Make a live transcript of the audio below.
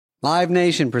Live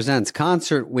Nation presents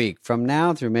Concert Week. From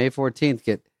now through May 14th,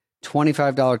 get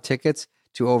 $25 tickets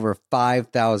to over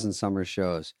 5,000 summer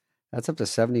shows. That's up to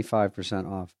 75%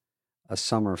 off a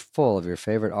summer full of your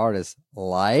favorite artists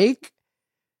like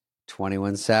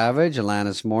 21 Savage,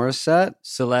 Alanis Morissette,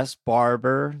 Celeste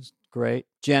Barber, great.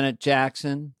 Janet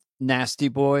Jackson, Nasty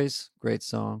Boys, great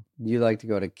song. You like to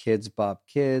go to Kids Bop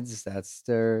Kids. That's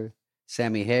their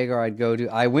Sammy Hagar I'd go to.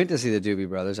 I went to see the Doobie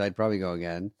Brothers. I'd probably go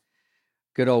again.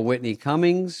 Good old Whitney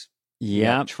Cummings.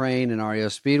 Yeah. Train and REO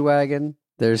Speedwagon.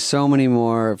 There's so many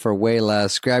more for way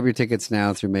less. Grab your tickets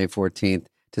now through May 14th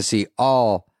to see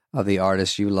all of the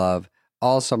artists you love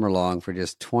all summer long for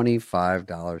just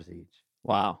 $25 each.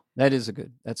 Wow. That's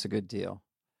a good deal.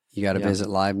 You got to visit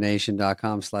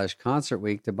livenation.com/concert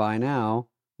week to buy now.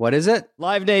 What is it?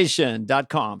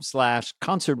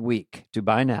 livenation.com/concert week to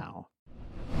buy now.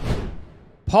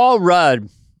 Paul Rudd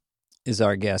is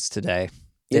our guest today.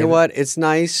 You know what? It's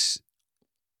nice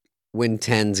when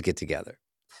 10s get together.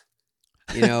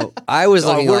 You know, I was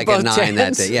looking like a 9 10s?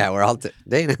 that day. Yeah, we're all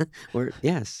Dana.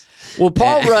 Yes. Well,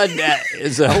 Paul Rudd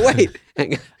is a... Oh, wait.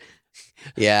 Hang on.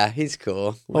 Yeah, he's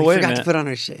cool. We forgot to put on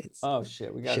our shades. Oh,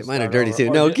 shit. We got Shit, mine are dirty too.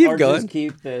 No, keep going. Just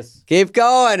keep this. Keep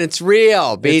going. It's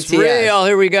real. BTS. It's real.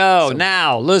 Here we go.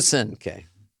 Now, listen. Okay.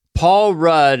 Paul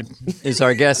Rudd is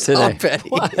our guest today. Tom Petty.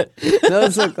 What?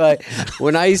 Those look like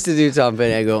when I used to do Tom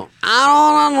Petty, I go,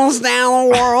 I don't understand the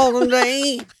world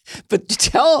today. But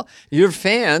tell your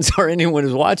fans or anyone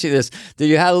who's watching this that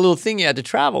you had a little thing you had to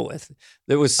travel with.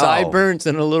 There was sideburns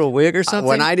and a little wig or something.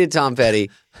 When I did Tom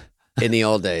Petty in the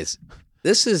old days,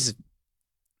 this is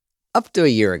up to a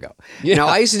year ago. Yeah. Now,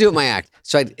 I used to do it in my act.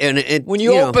 So when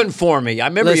you opened for me, I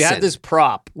remember you had this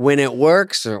prop. When it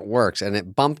works, it works. And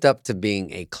it bumped up to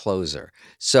being a closer.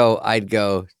 So I'd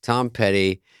go Tom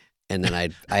Petty, and then I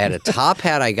had a top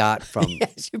hat I got from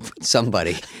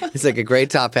somebody. It's like a great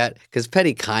top hat because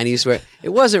Petty kind of used to wear it. It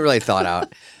wasn't really thought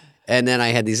out. And then I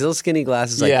had these little skinny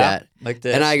glasses like that. Like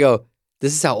this. And I go,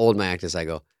 this is how old my act is. I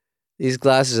go, these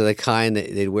glasses are the kind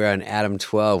that they'd wear on Adam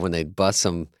 12 when they'd bust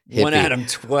some hippie. One Adam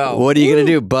 12. What are you going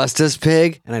to do? Bust us,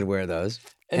 pig? And I'd wear those.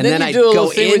 And then I'd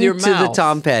go into the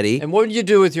Tom Petty. And what did you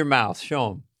do with your mouth? Show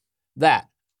them.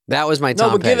 That was my Tom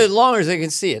Petty. No, but give it longer so they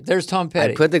can see it. There's Tom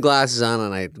Petty. I'd put the glasses on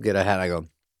and I'd get a hat. I go,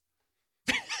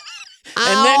 and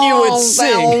then you would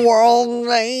sing. World,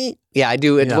 yeah, I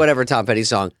do. It's whatever Tom Petty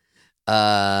song.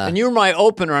 And you were my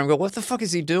opener. I'm going, what the fuck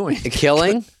is he doing?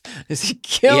 Killing? Is he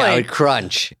killing? Yeah, I would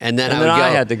crunch. And then I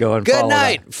had to go and good follow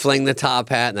night. That. Fling the top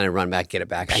hat, and then I'd run back, get it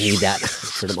back. I need that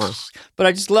for tomorrow. But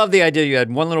I just love the idea. You had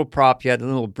one little prop. You had a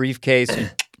little briefcase.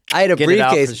 I had a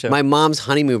briefcase. My mom's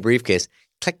honeymoon briefcase.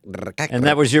 Click, and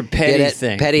that was your Petty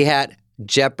thing. Petty hat.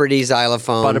 Jeopardy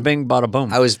xylophone. Bada bing, bada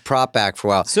boom. I was prop back for a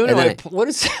while. So anyway, what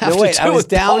is that? I was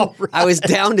down. I was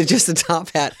down to just the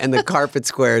top hat and the carpet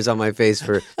squares on my face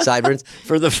for sideburns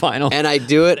for the final. And I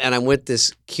do it, and I'm with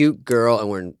this cute girl,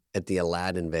 and we're at the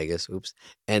Aladdin in Vegas. Oops.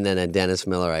 And then a Dennis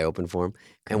Miller, I open for him,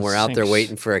 and we're out there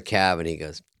waiting for a cab, and he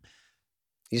goes,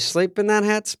 "You sleep in that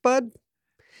hat, Spud?"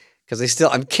 Because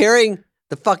I'm carrying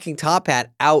the fucking top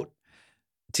hat out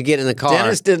to get in the car.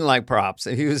 Dennis didn't like props.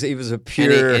 He was a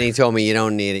pure... And he told me, you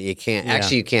don't need it. You can't. Yeah.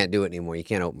 Actually, you can't do it anymore. You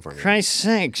can't open for me. Christ's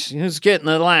sakes. Who's getting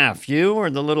the laugh? You or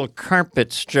the little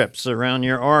carpet strips around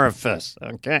your orifice?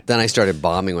 Okay. Then I started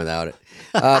bombing without it.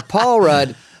 Paul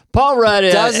Rudd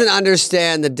doesn't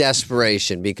understand the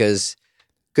desperation because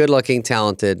good-looking,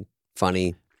 talented,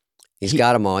 funny. He's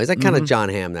got them all. He's like kind of John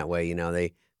Hamm that way, you know.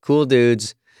 They cool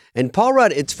dudes. And Paul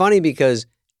Rudd, it's funny because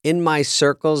in my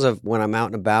circles of when I'm out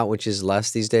and about, which is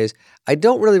less these days, I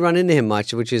don't really run into him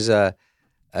much, which is a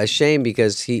shame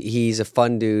because he's a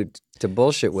fun dude to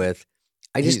bullshit with.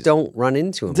 I just don't run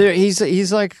into him.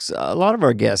 He's like a lot of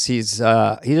our guests. He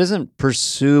doesn't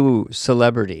pursue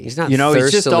celebrity. He's not.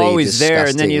 He's just always there.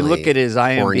 And then you look at his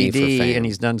IMDb, and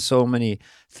he's done so many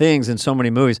things in so many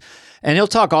movies. And he'll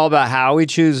talk all about how he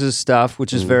chooses stuff,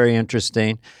 which is very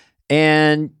interesting.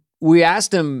 And we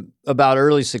asked him about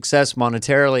early success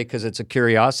monetarily because it's a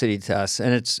curiosity to us,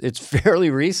 and it's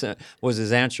fairly recent. Was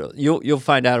his answer? You'll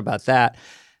find out about that.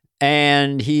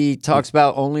 And he talks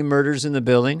about Only Murders in the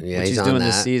Building, which he's doing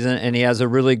this season, and he has a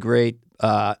really great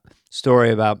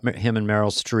story about him and Meryl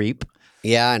Streep.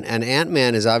 Yeah, and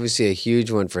Ant-Man is obviously a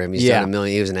huge one for him. He's done a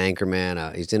million. He was an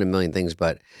Anchorman. He's done a million things,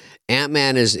 but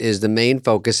Ant-Man is the main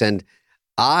focus. And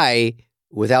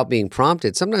without being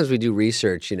prompted, sometimes we do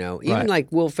research, you know, even like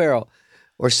Will Ferrell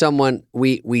or someone,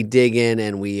 we dig in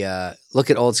and we look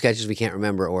at old sketches we can't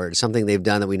remember or something they've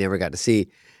done that we never got to see.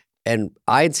 And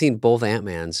I had seen both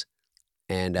Ant-Mans,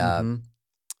 and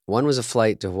One was a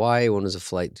flight to Hawaii. One was a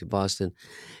flight to Boston.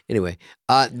 Anyway,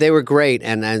 they were great,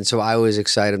 and so I was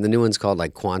excited. The new one's called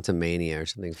like Quantum Mania or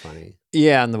something funny.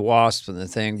 Yeah, and the Wasp and the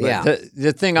thing. But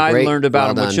the thing I learned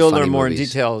about him, which you'll learn more in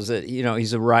detail, is that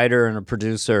he's a writer and a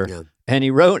producer, and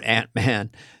he wrote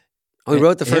Ant-Man. Oh, he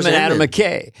wrote the first Ant-Man. Adam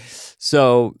McKay.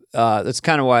 So that's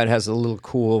kind of why it has a little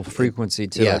cool frequency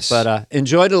to it. But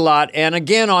enjoyed it a lot. And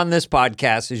again, on this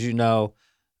podcast, as you know,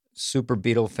 super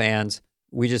Beatle fans,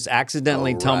 we just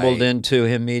accidentally tumbled into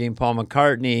him meeting Paul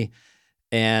McCartney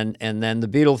and then the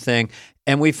Beatle thing.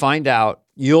 And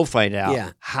you'll find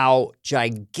out how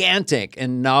gigantic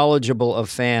and knowledgeable a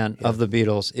fan of the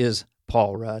Beatles is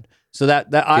Paul Rudd. So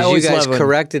that I always you guys love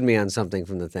corrected me on something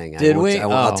from the thing. Did we?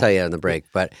 I'll tell you on the break.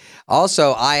 But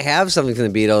also, I have something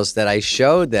from the Beatles that I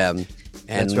showed them,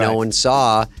 and no one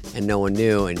saw, and no one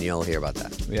knew, and you'll hear about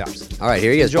that. Yeah. All right,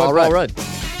 here he is, Enjoy Paul Rudd.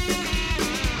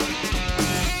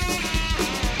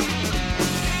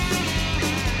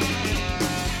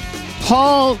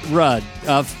 Paul Rudd.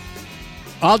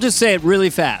 I'll just say it really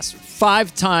fast.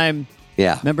 5-time.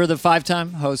 Yeah. Remember the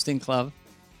 5-time hosting club?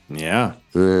 Yeah.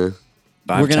 We're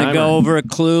going to go over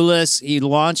Clueless. He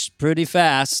launched pretty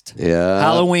fast. Yeah.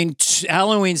 Halloween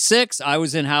 6. I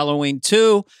was in Halloween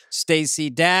 2. Stacey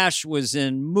Dash was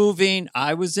in Moving.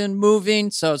 I was in Moving.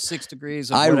 So 6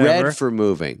 degrees of whatever. I read for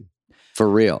Moving. For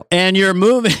real. And you're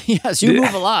moving. Yes, you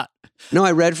move a lot. No,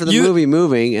 I read for the movie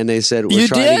Moving, and they said, we're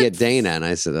trying to get Dana. And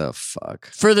I said, oh,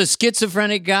 fuck. For the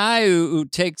schizophrenic guy who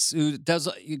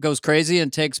goes crazy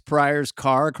and takes Pryor's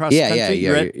car across the country?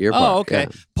 Yeah, your part. Oh, okay.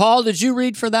 Yeah. Paul, did you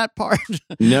read for that part?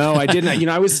 No, I didn't.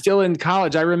 I was still in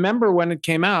college. I remember when it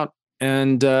came out,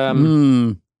 and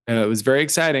it was very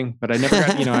exciting, but I never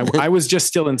got, I was just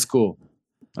still in school.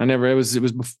 It was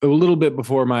a little bit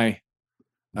before my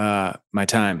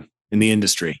time in the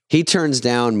industry. He turns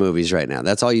down movies right now.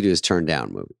 That's all you do is turn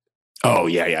down movies. Oh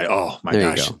yeah. Oh my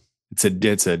gosh. It's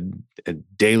a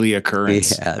daily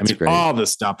occurrence. Yeah, that's great. All the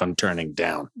stuff I'm turning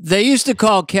down. They used to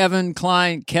call Kevin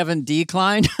Kline Kevin D.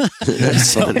 Kline.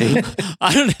 That's funny.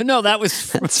 I don't know. That was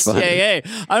from CAA.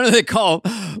 I don't know if they call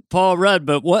Paul Rudd,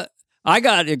 but what? I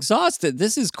got exhausted.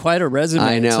 This is quite a resume.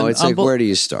 I know. It's like, where do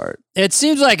you start? It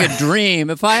seems like a dream.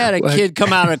 If I had a kid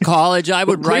come out of college, I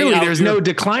would write out. There's no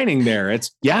declining there.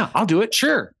 I'll do it.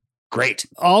 Sure. Great.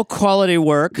 All quality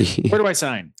work. Where do I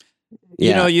sign?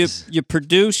 You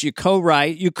produce, you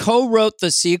co-write, you co-wrote the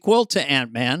sequel to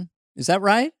Ant-Man. Is that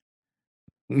right?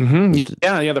 Mm-hmm.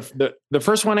 Yeah. The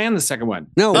first one and the second one.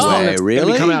 No way.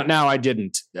 Really? Come out now. I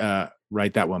didn't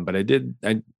write that one, but I did.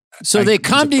 So they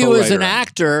come to you as an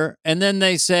actor, and then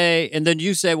they say, and then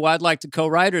you say, "Well, I'd like to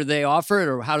co-write," or they offer it,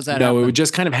 or how does that happen? No, it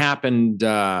just kind of happened.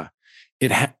 When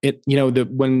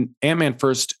Ant-Man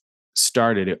first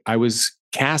started, I was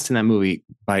cast in that movie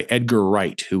by Edgar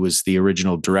Wright, who was the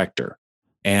original director,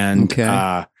 and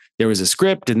there was a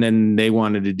script, and then they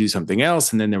wanted to do something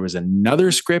else, and then there was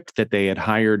another script that they had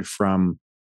hired from.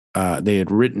 They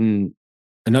had written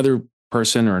another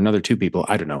person or another two people,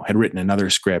 I don't know, had written another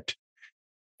script.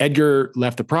 Edgar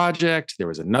left the project. There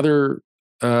was another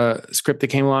script that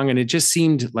came along, and it just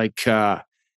seemed like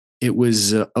it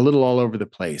was a little all over the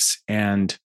place.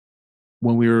 And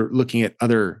when we were looking at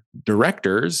other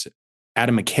directors,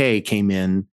 Adam McKay came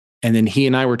in, and then he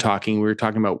and I were talking. We were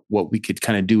talking about what we could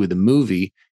kind of do with the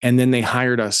movie, and then they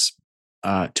hired us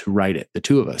to write it, the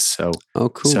two of us. So,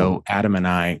 cool. So Adam and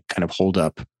I kind of holed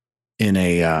up in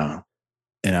a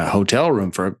hotel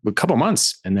room for a couple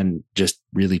months, and then just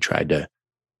really tried to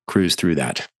cruise through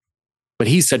that. But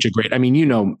he's such a great,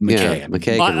 McKay. Yeah,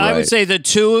 McKay can I would say the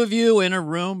two of you in a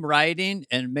room writing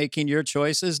and making your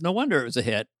choices, no wonder it was a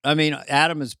hit.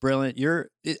 Adam is brilliant.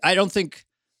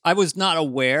 I was not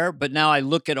aware, but now I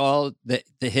look at all the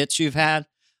hits you've had.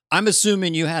 I'm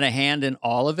assuming you had a hand in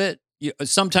all of it.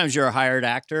 Sometimes you're a hired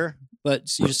actor,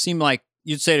 but you seem like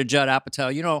you'd say to Judd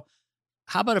Apatow,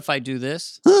 how about if I do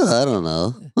this? I don't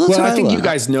know. I think you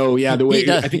guys know, the way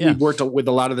I think we've worked with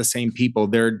a lot of the same people.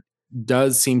 There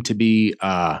does seem to be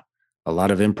a lot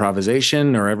of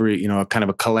improvisation or kind of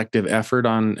a collective effort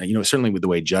on, certainly with the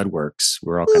way Judd works.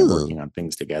 We're all kind of working on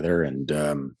things together and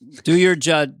do your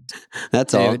Judd.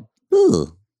 That's David.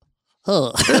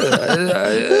 all.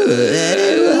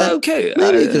 Okay.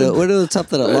 What are the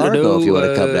something at Largo if you want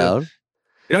to come down?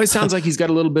 It sounds like he's got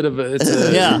a little bit of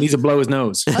he needs to blow his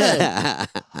nose.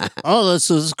 Oh,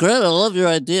 this is great. I love your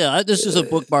idea. This is a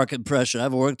bookmark impression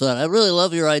I've worked on. I really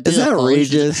love your idea. Is that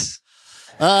Regis?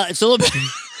 It's a little bit...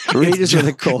 Regis with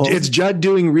a cold. It's Judd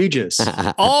doing Regis.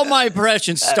 All my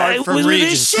impressions start from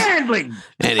Regis. Anyway,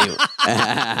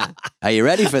 are you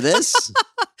ready for this?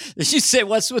 Did you say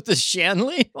what's with the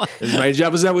Shanley?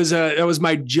 That was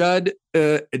my Judd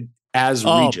as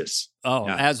Regis.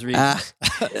 As Regis.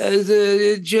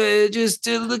 Just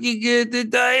looking at the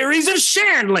Diaries of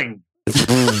Shandling.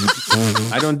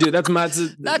 I don't do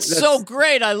that's so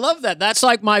great. I love that. That's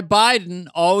like my Biden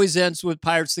always ends with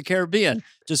Pirates of the Caribbean.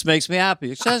 Just makes me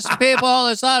happy. It's just people,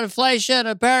 it's not inflation,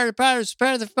 Pirates of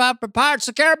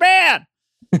the Caribbean.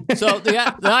 So the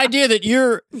idea that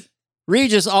your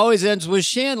Regis always ends with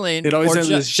Shandling, it always ends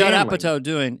with Judd Apatow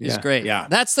doing is great. Yeah.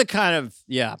 That's the kind of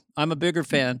I'm a bigger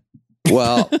fan.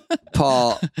 Well,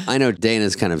 Paul, I know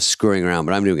Dana's kind of screwing around,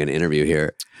 but I'm doing an interview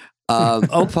here.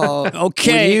 Paul,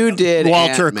 okay, when you did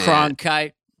Walter Ant-Man,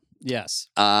 Cronkite. Yes.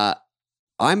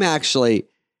 I'm actually,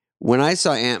 when I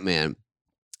saw Ant-Man,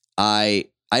 I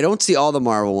don't see all the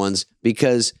Marvel ones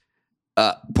because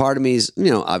part of me is,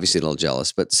 obviously a little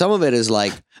jealous, but some of it is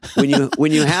like when you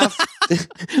have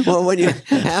when you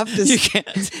have to, you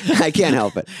can't. I can't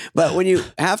help it. But when you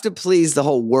have to please the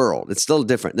whole world, it's still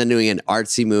different than doing an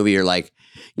artsy movie or like,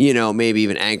 maybe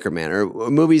even Anchorman or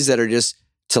movies that are just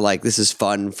to like, this is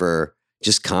fun for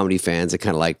just comedy fans that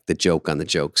kind of like the joke on the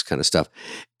jokes kind of stuff.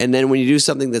 And then when you do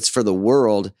something that's for the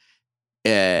world,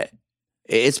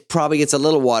 it's probably gets a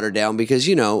little watered down because,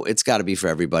 it's got to be for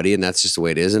everybody and that's just the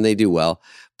way it is. And they do well.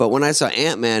 But when I saw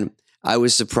Ant-Man, I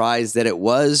was surprised that it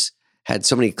had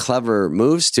so many clever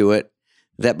moves to it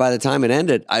that by the time it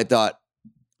ended, I thought,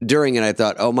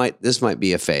 this might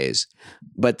be a phase.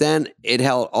 But then it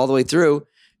held all the way through.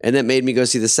 And that made me go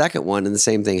see the second one, and the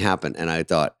same thing happened. And I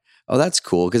thought, oh, that's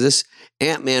cool, because this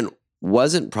Ant-Man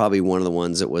wasn't probably one of the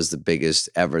ones that was the biggest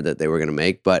ever that they were going to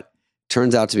make, but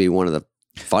turns out to be one of the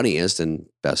funniest and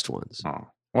best ones. Oh,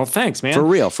 well, thanks, man. For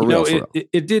real.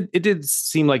 It did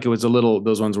seem like it was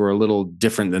those ones were a little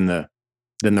different than the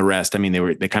rest. I mean,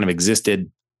 they kind of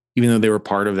existed, even though they were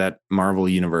part of that Marvel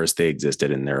universe, they existed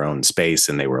in their own space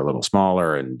and they were a little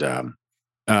smaller. And,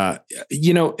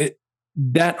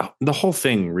 that the whole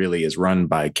thing really is run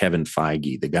by Kevin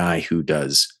Feige, the guy who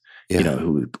does,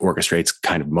 who orchestrates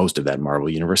kind of most of that Marvel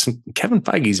universe. And Kevin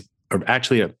Feige's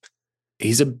actually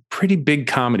he's a pretty big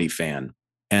comedy fan,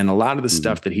 and a lot of the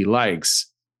stuff that he likes.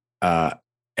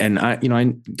 And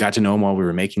I got to know him while we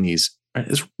were making these.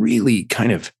 Is really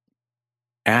kind of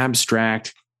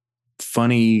abstract,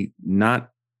 funny,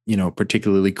 not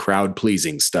particularly crowd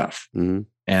pleasing stuff. Mm-hmm.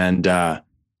 And I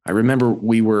remember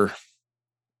we were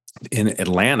in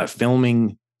Atlanta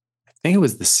filming, I think it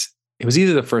was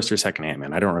either the first or second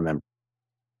Ant-Man. I don't remember,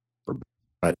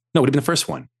 but no, it would have been the first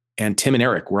one. And Tim and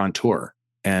Eric were on tour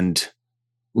and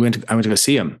I went to go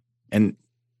see him, and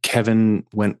Kevin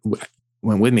went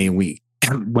with me, and we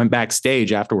went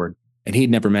backstage afterward, and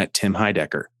he'd never met Tim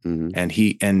Heidecker.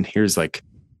 Mm-hmm. And here's like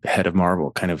the head of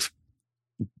Marvel kind of,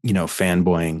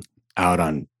 fanboying out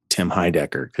on Tim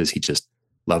Heidecker because he just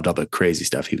loved all the crazy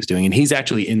stuff he was doing. And he's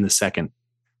actually in the second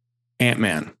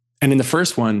Ant-Man. And in the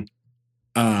first one,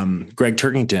 Greg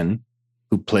Turkington,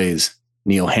 who plays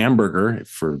Neil Hamburger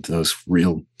for those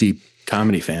real deep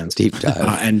comedy fans, deep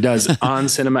dive, and does On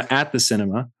Cinema at the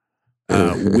Cinema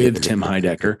with Tim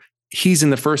Heidecker. He's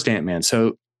in the first Ant-Man.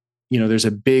 So, there's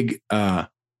a big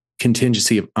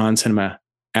contingency of On Cinema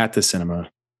at the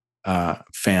Cinema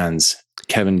fans,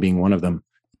 Kevin being one of them.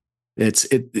 The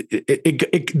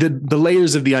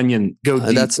layers of the onion go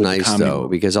deep. That's nice though,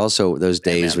 because also those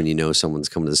days when someone's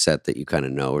coming to the set that you kind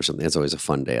of know or something, that's always a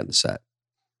fun day on the set.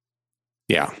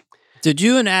 Yeah. Did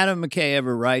you and Adam McKay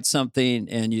ever write something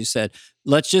and you said,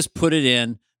 let's just put it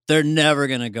in, they're never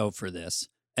going to go for this,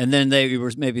 and then they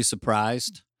were maybe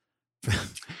surprised?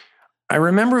 I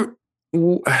remember,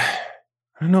 I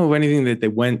don't know anything that they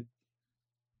went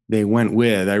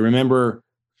with. I remember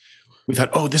we thought,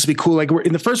 oh, this would be cool. Like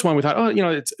in the first one, we thought, oh,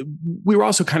 we were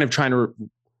also kind of trying to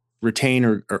retain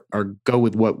or go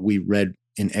with what we read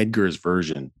in Edgar's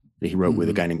version that he wrote with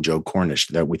a guy named Joe Cornish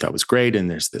that we thought was great. And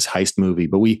there's this heist movie,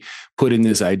 but we put in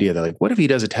this idea that like, what if he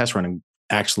does a test run and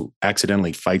actually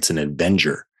accidentally fights an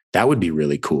Avenger? That would be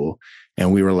really cool.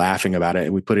 And we were laughing about it,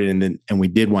 and we put it in, and we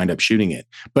did wind up shooting it.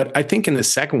 But I think in the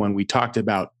second one, we talked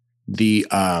about the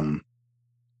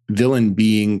villain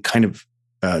being kind of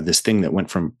this thing that went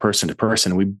from person to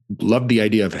person. We loved the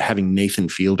idea of having Nathan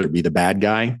Fielder be the bad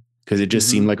guy because it just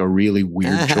seemed like a really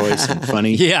weird choice and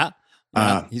funny. Yeah.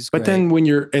 But then when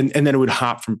you're, and then it would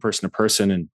hop from person to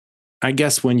person. And I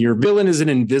guess when your villain is an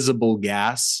invisible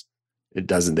gas, they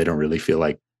don't really feel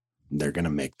like they're going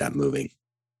to make that movie.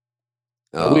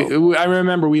 Oh. I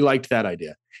remember we liked that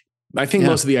idea. I think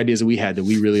most of the ideas that we had that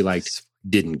we really liked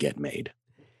didn't get made.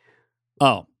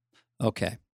 Oh,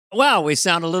 okay. Wow, we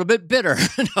sound a little bit bitter.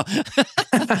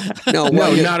 No,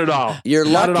 not at all. You're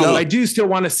not lucky. At all. I do still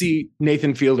want to see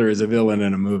Nathan Fielder as a villain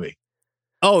in a movie.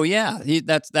 Oh yeah,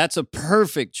 that's a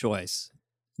perfect choice.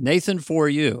 Nathan For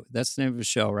You. That's the name of the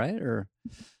show, right? Or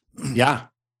yeah.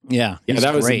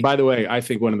 That was great. By the way, I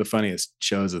think one of the funniest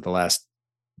shows of the last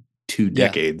 2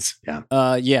 decades.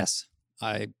 Yeah. Yes,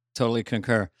 I totally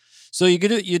concur. So you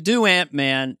do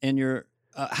Ant-Man, and you're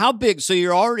how big? So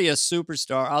you're already a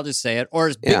superstar. I'll just say it, or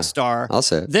a big star. I'll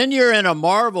say it. Then you're in a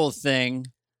Marvel thing,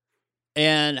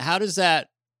 and how does that?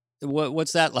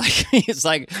 What's that like? It's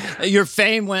like your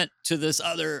fame went to this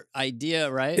other idea,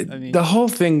 right? I mean, the whole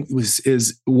thing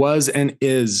was and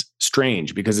is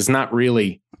strange because it's not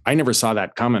really. I never saw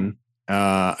that coming.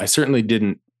 I certainly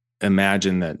didn't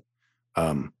imagine that.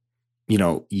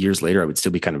 Years later, I would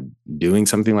still be kind of doing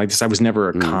something like this. I was never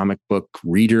a comic book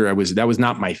reader. That was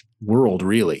not my world,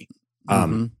 really.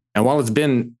 And while it's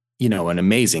been, an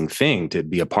amazing thing to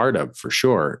be a part of, for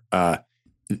sure,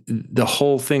 the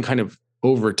whole thing kind of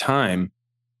over time,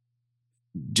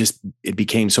 it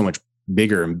became so much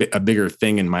bigger and a bigger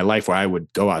thing in my life where I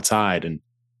would go outside and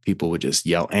people would just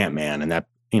yell Ant-Man, and that,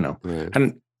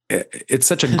 and it's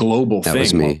such a global thing.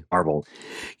 Was me. Marvel.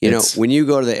 When you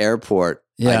go to the airport,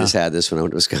 I just had this when I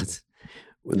went to Wisconsin.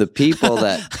 The people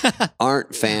that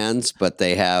aren't fans, but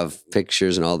they have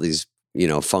pictures and all these,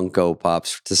 Funko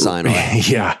Pops to sign on.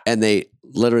 Yeah. And they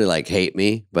literally hate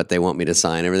me, but they want me to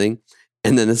sign everything.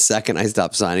 And then the second I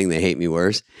stop signing, they hate me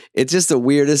worse. It's just the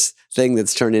weirdest thing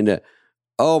that's turned into,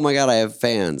 oh my God, I have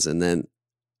fans. And then,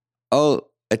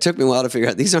 it took me a while to figure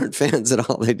out these aren't fans at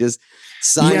all. They just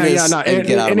sign this and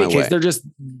get out of my way. They're just,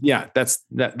 that's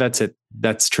it.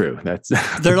 That's true.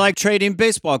 They're like trading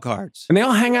baseball cards. And they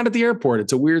all hang out at the airport.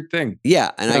 It's a weird thing.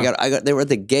 Yeah. And I got, they were at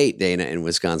the gate, Dana, in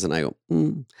Wisconsin.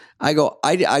 I go,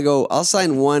 I'll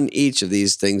sign one each of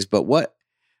these things, but what?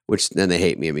 Which then they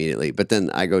hate me immediately. But then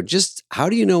I go, just how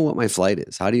do you know what my flight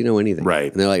is? How do you know anything? Right.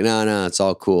 And they're like, no, it's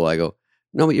all cool. I go,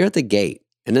 no, but you're at the gate.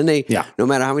 And then they, no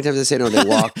matter how many times they say no, they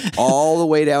walk all the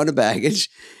way down to baggage.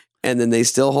 And then they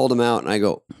still hold them out. And I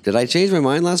go, did I change my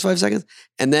mind last 5 seconds?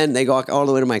 And then they go all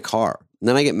the way to my car. And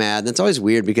then I get mad. And it's always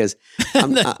weird because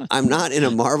I'm not in a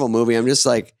Marvel movie. I'm just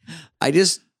like, I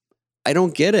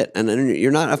don't get it. And then you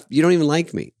don't even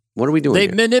like me. What are we doing? They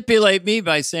here? Manipulate me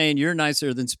by saying you're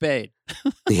nicer than Spade.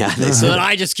 Yeah. So that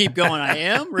I just keep going. I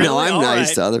am? Really? No, I'm all nice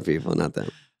right. to other people, not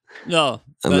them. No.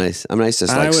 I'm nice. I'm nice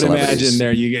to I would celebrities.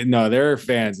 imagine there are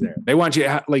fans there. They want you to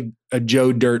have like a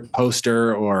Joe Dirt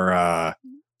poster or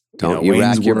don't you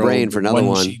rack your brain for another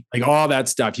one. Like all that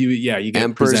stuff. You get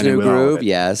Emperor's New Groove.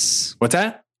 Yes. What's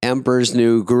that? Emperor's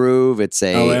New Groove. It's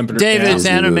a David's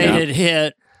animated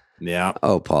hit. Yeah.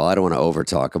 Oh, Paul, I don't want to over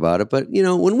talk about it, but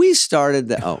when we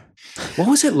started what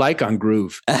was it like on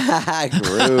Groove?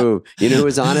 Groove. You know who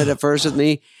was on it at first with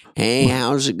me? Hey,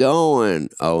 how's it going?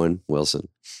 Owen Wilson.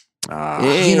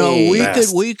 Hey,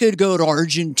 we could go to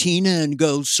Argentina and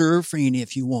go surfing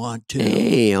if you want to.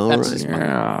 Hey, all right.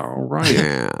 Yeah, all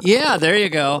right. Yeah, there you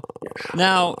go.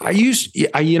 Now I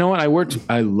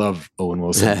love Owen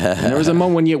Wilson. And there was a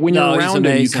moment when you're around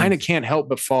him, you kind of can't help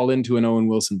but fall into an Owen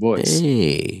Wilson voice.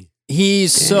 Hey.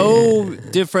 He's so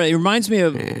different. It reminds me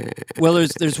of,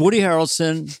 there's Woody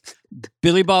Harrelson,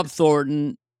 Billy Bob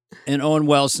Thornton, and Owen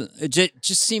Wilson. It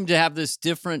just seemed to have this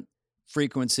different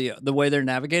frequency, the way they're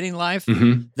navigating life.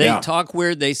 Mm-hmm. They talk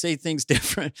weird. They say things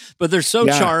different, but they're so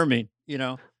charming,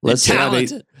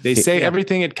 talented. They say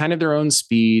everything at kind of their own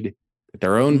speed, at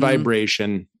their own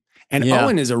vibration. And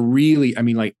Owen is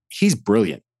he's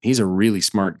brilliant. He's a really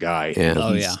smart guy.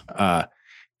 Yeah.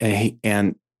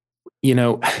 And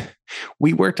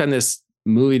we worked on this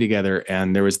movie together,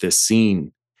 and there was this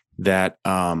scene that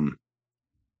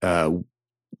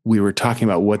we were talking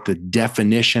about what the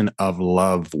definition of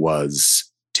love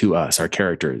was to us, our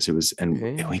characters. It was,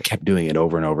 and we kept doing it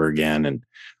over and over again.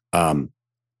 And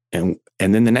then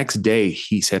the next day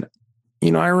he said,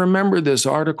 I remember this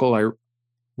article I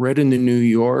read in the New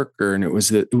Yorker, and it was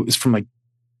from like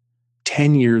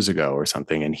 10 years ago or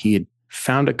something. And he had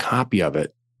found a copy of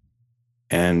it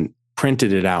and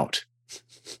printed it out.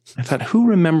 I thought, who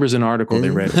remembers an article they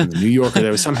read in the New Yorker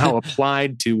that was somehow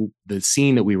applied to the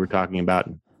scene that we were talking about?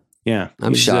 Yeah.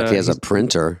 I'm shocked he has a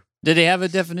printer. Did he have a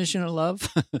definition of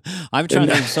love? I'm trying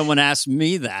to think if someone asked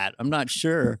me that. I'm not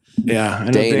sure. Yeah.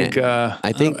 I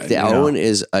think Owen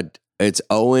is it's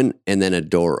Owen and then a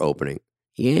door opening.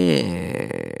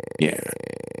 Yeah. Yeah.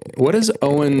 What does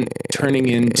Owen turning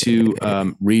into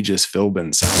Regis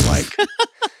Philbin sound like?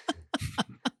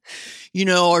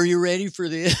 Are you ready for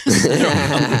this?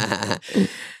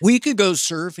 We could go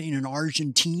surfing in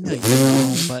Argentina,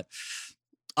 but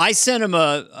I sent him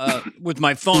with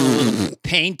my phone a little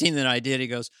painting that I did. He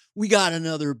goes, "We got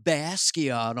another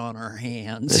Basquiat on our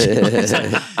hands."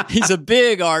 He's a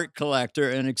big art collector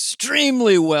and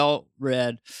extremely well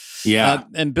read. Yeah.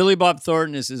 And Billy Bob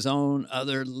Thornton is his own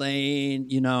other lane.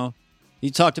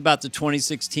 He talked about the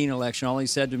 2016 election. All he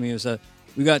said to me was,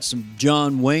 "We got some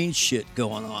John Wayne shit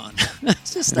going on."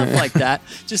 It's just stuff like that.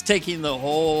 Just taking the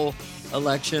whole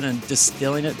election and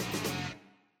distilling it.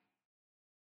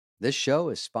 This show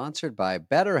is sponsored by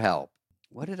BetterHelp.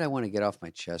 What did I want to get off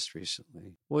my chest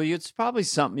recently? Well, it's probably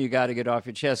something you got to get off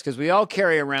your chest because we all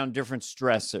carry around different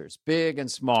stressors, big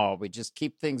and small. We just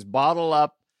keep things bottled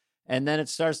up, and then it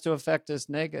starts to affect us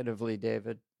negatively,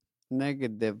 David.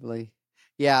 Negatively.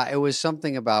 Yeah, it was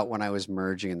something about when I was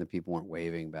merging and the people weren't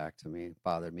waving back to me. It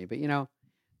bothered me. But,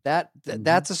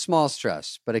 that's a small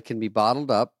stress, but it can be bottled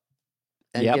up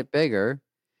and get bigger.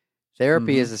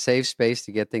 Therapy is a safe space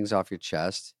to get things off your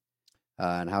chest.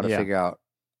 And how to figure out,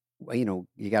 you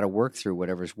got to work through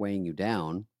whatever's weighing you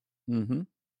down. Mm-hmm.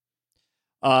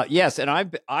 Yes, and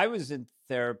I was in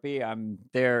therapy. I'm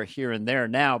there here and there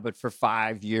now, but for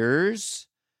 5 years.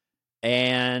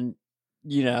 And,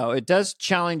 it does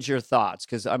challenge your thoughts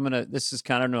because I don't know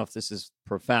if this is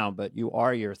profound, but you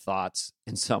are your thoughts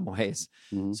in some ways.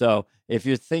 Mm-hmm. So if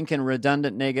you're thinking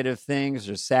redundant negative things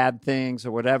or sad things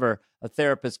or whatever, a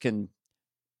therapist can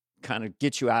kind of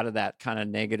get you out of that kind of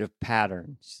negative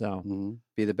pattern. So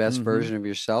be the best version of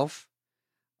yourself.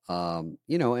 And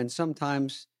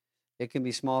sometimes it can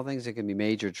be small things. It can be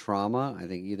major trauma. I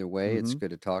think either way, it's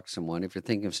good to talk to someone. If you're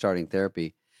thinking of starting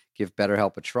therapy, give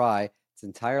BetterHelp a try. It's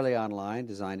entirely online,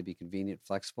 designed to be convenient,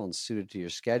 flexible, and suited to your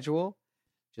schedule.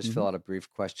 Just fill out a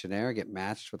brief questionnaire, get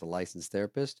matched with a licensed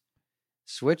therapist.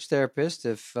 Switch therapist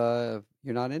if you're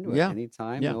not into it.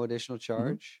 Anytime, no additional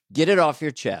charge. Get it off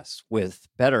your chest with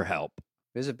BetterHelp.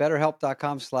 Visit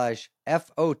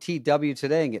BetterHelp.com/FOTW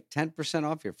today and get 10%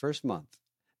 off your first month.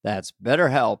 That's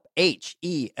BetterHelp,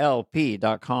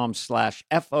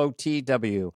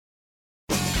 HELP.com/FOTW.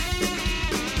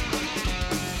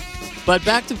 But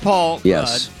back to Paul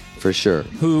Yes, Rudd, for sure.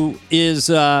 Who is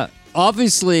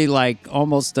obviously like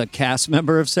almost a cast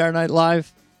member of Saturday Night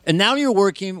Live. And now you're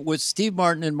working with Steve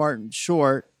Martin and Martin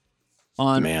Short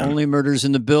on Only Murders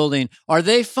in the Building. Are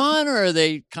they fun or are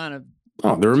they kind of?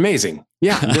 Oh, they're amazing.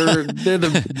 Yeah, they're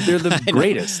the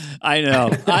greatest. I know.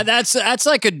 That's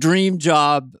like a dream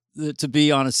job to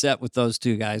be on a set with those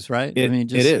two guys, right?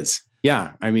 It is.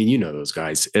 Yeah, those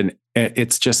guys, and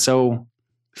it's just so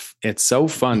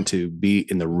fun to be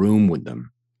in the room with them.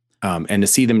 And to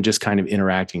see them just kind of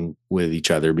interacting with each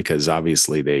other because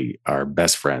obviously they are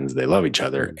best friends. They love each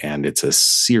other. And it's a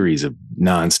series of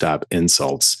nonstop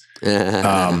insults.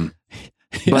 But,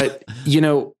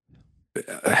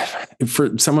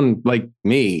 for someone like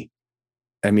me,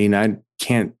 I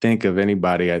can't think of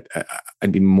anybody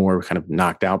I'd be more kind of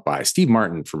knocked out by. Steve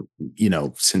Martin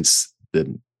since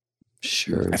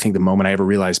I think the moment I ever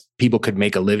realized people could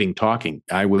make a living talking,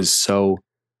 I was so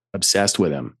obsessed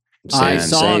with him. I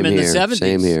saw him in the 70s.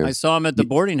 Same here. I saw him at the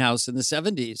boarding house in the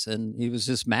 70s, and he was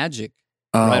just magic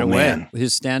right away. Man.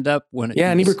 His stand-up.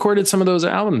 And he recorded some of those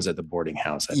albums at the boarding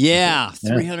house.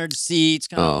 300 seats,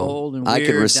 kind of old and weird. I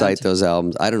could recite those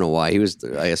albums. I don't know why. He was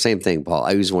same thing, Paul.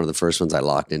 I was one of the first ones I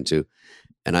locked into,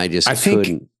 and I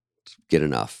couldn't get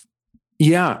enough.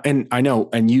 Yeah, and I know,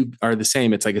 and you are the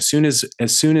same. It's like as soon as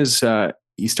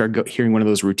you start hearing one of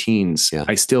those routines,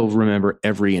 I still remember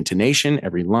every intonation,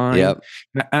 every line. Yep.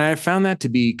 And I found that to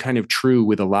be kind of true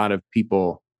with a lot of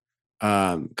people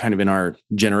kind of in our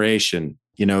generation,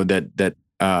 that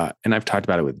and I've talked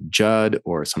about it with Judd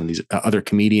or some of these other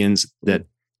comedians, that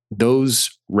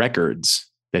those records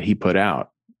that he put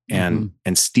out and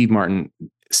Steve Martin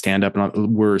stand up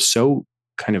and were so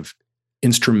kind of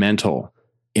instrumental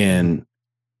in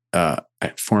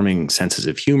forming senses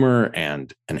of humor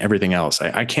and everything else.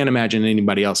 I can't imagine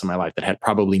anybody else in my life that had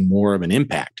probably more of an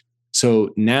impact.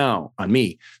 So now on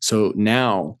me. To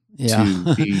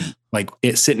be like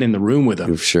sitting in the room with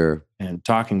them, sure, and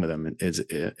talking with them,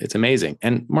 it's amazing.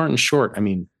 And Martin Short,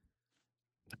 I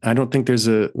don't think there's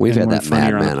we've had that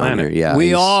madman on here. Yeah,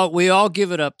 we all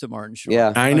give it up to Martin Short.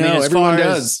 Yeah, I know everyone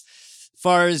does. As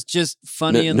far as just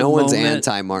funny in the moment. No one's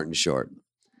anti Martin Short.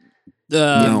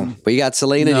 No, but you got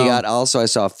Selena. No. You got also. I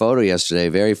saw a photo yesterday,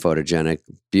 very photogenic,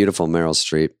 beautiful Meryl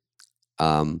Streep.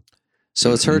 So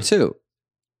it's her too.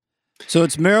 So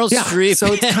it's Meryl Streep.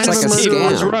 So it's kind of like a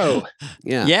scam.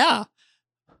 Yeah,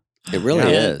 it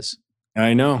really is.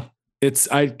 I know. It's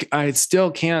I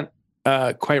still can't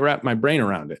quite wrap my brain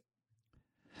around it.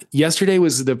 Yesterday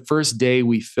was the first day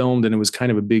we filmed, and it was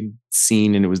kind of a big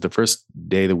scene, and it was the first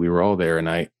day that we were all there, and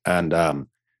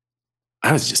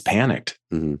I was just panicked.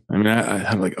 Mm-hmm. I mean,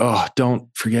 I'm like, oh, don't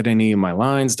forget any of my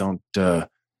lines. Don't.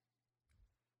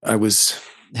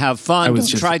 Have fun. Don't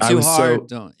try too hard.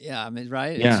 Don't. Yeah, I mean,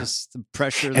 right? Yeah. It's just the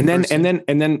pressure. And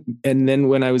then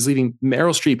when I was leaving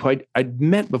Meryl Streep, who I'd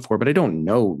met before, but I don't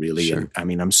know really. Sure. I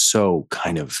mean, I'm so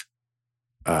kind of.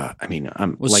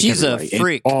 I'm. Well, like she's a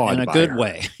freak in a good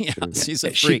way. Yeah, she's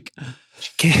a freak.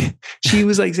 She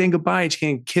was like saying goodbye. And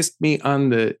she kissed me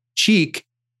on the cheek,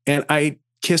 and I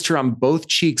kissed her on both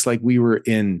cheeks like we were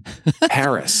in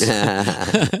Paris.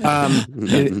 It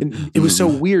was so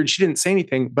weird. She didn't say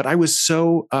anything, but I was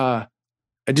so I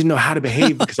didn't know how to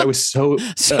behave because I was so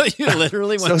you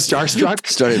literally so starstruck.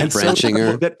 Started Frenching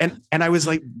her. And I was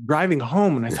like driving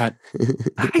home, and I thought,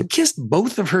 I kissed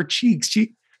both of her cheeks.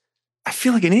 I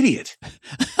feel like an idiot.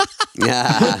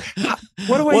 Yeah.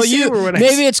 What do I say?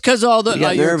 Maybe it's because all the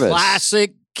your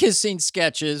classic kissing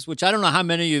sketches, which I don't know how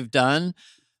many you've done.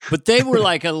 But they were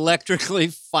like electrically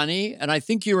funny. And I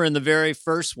think you were in the very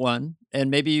first one.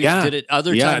 And maybe you did it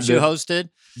other times you hosted.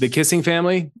 The Kissing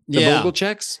Family, the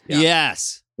Vogelchecks. Yeah.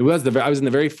 Yes. It was I was in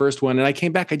the very first one. And I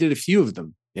came back, I did a few of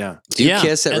them. Yeah. Do you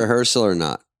kiss at rehearsal or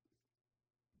not?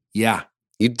 Yeah.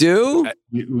 You do?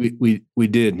 We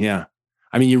did, yeah.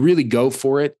 I mean, you really go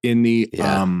for it in the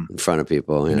in front of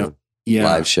people,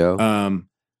 live show.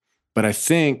 But I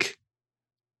think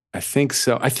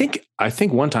so. I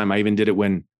think one time I even did it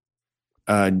when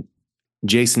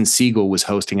Jason Segel was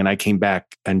hosting, and I came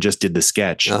back and just did the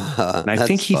sketch. And I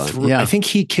think I think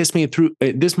he kissed me through.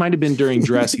 This might have been during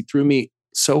dress. He threw me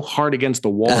so hard against the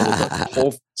wall that the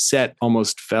whole set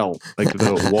almost fell, like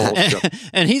the wall.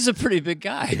 And he's a pretty big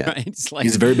guy, right?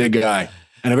 He's a very big guy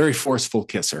and a very forceful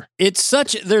kisser.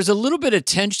 There's a little bit of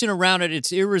tension around it.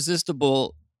 It's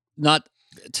irresistible not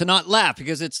to not laugh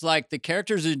because it's like the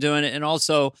characters are doing it, and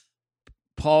also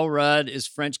Paul Rudd is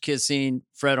French kissing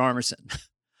Fred Armisen.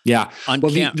 Yeah, on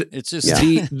camp. It's just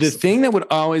the thing that would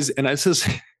always, and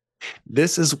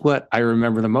this is what I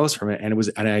remember the most from it,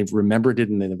 and I remembered it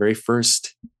in the very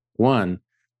first one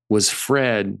was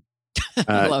Fred,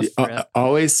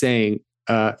 always saying,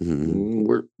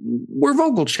 "We're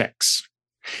Vogelchecks,"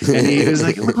 and he was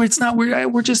like, "It's not.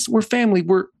 We're family.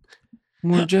 We're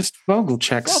just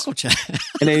Vogelchecks."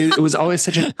 And it was always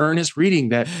such an earnest reading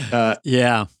that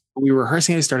we were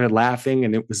rehearsing. I started laughing,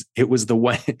 and it was the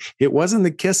one. It wasn't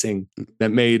the kissing that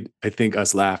made, I think,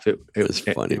 us laugh. It was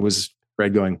funny. It was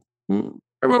Fred going,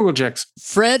 Vogelchecks.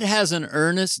 Fred has an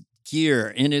earnest gear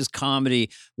in his comedy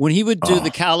when he would do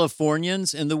the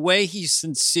Californians, and the way he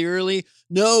sincerely,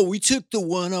 no, we took the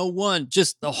 101.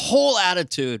 Just the whole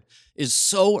attitude is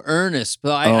so earnest.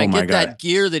 But I get that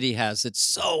gear that he has. It's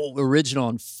so original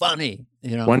and funny.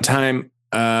 One time,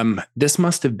 this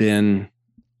must have been,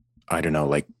 I don't know,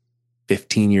 like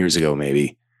 15 years ago,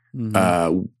 maybe.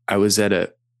 Mm-hmm. I was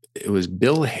it was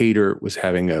Bill Hader was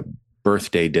having a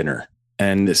birthday dinner,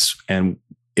 and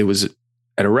it was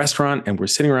at a restaurant, and we're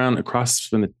sitting around across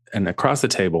the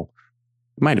table.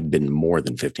 It might have been more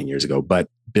than 15 years ago, but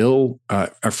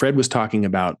Fred was talking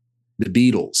about the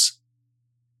Beatles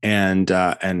and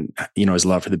his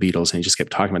love for the Beatles. And he just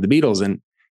kept talking about the Beatles. And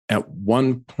at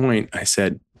one point I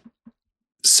said,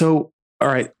 all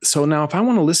right, so now if I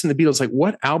want to listen to the Beatles, like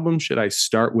what album should I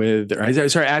start with? Or I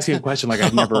started asking a question like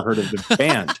I'd never heard of the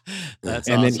band. That's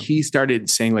and awesome. Then he started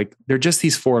saying like, they're just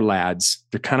these four lads.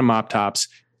 They're kind of mop tops.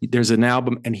 There's an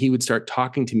album, and he would start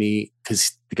talking to me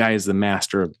because the guy is the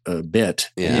master of a bit.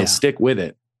 Yeah. And he'll stick with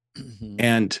it. Mm-hmm.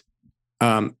 And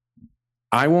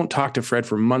I won't talk to Fred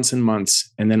for months and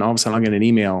months. And then all of a sudden I'll get an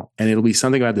email, and it'll be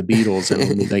something about the Beatles. And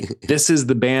it'll be like, this is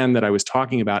the band that I was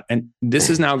talking about. And this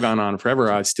has now gone on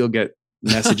forever. I still get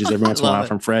messages every once in a while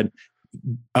from Fred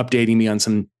updating me on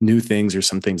some new things or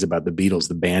some things about the Beatles,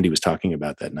 the band he was talking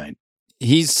about that night.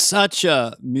 He's such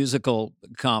a musical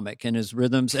comic in his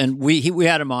rhythms. And we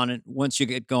had him on it. Once you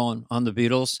get going on the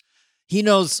Beatles, he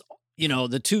knows,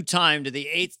 the 2 time to the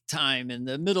 8th time and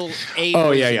the middle 8.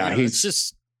 Oh yeah.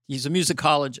 He's a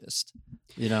musicologist.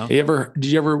 Did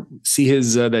you ever see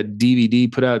his that DVD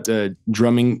put out the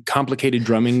complicated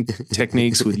drumming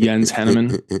techniques with Jens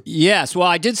Henneman? Yes, well,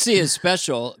 I did see his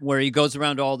special where he goes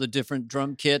around to all the different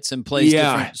drum kits and plays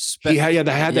different. They had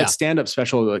that stand-up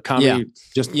special, comedy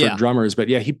just for drummers. But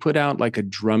he put out like a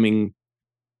drumming.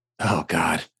 Oh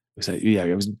God,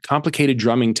 it was complicated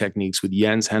drumming techniques with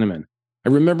Jens Henneman. I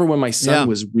remember when my son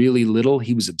was really little,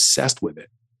 he was obsessed with it.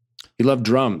 He loved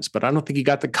drums, but I don't think he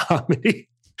got the comedy.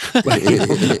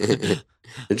 The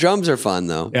drums are fun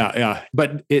though. Yeah.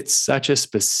 But it's such a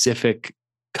specific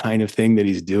kind of thing that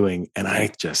he's doing. And I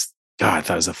thought it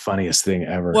was the funniest thing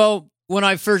ever. Well, when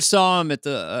I first saw him at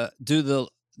the do the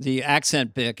the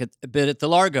accent bit at the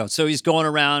Largo. So he's going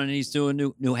around and he's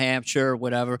doing New Hampshire or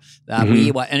whatever. And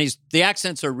the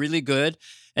accents are really good.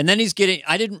 And then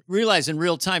I didn't realize in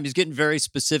real time, he's getting very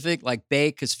specific, like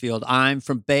Bakersfield. I'm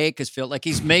from Bakersfield. Like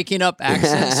he's making up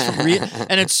accents.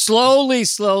 And it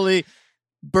slowly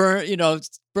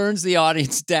burns the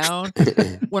audience down.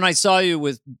 When I saw you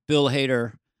with Bill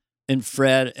Hader and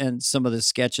Fred and some of the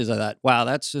sketches, I thought, wow,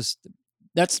 that's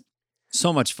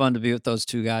so much fun to be with those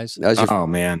two guys. Oh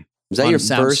man. Was that your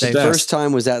first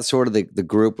time? Was that sort of the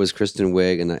group was Kristen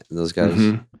Wiig and those guys?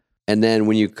 Mm-hmm. And then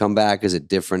when you come back, is it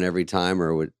different every time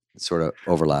or would it sort of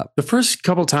overlap? The first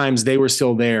couple times they were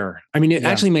still there. I mean, it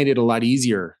actually made it a lot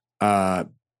easier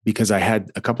because I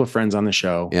had a couple of friends on the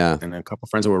show and a couple of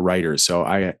friends that were writers. So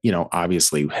I,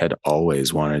 obviously had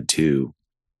always wanted to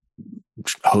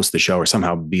host the show or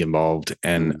somehow be involved.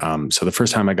 And so the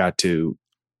first time I got to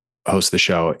host the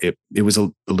show, it was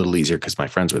a little easier because a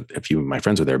few of my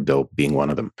friends were there, Bill being one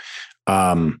of them.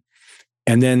 And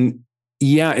then,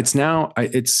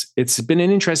 it's been an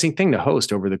interesting thing to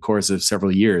host over the course of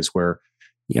several years where,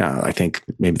 I think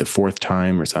maybe the fourth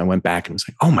time or so I went back and was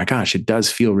like, oh my gosh, it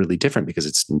does feel really different because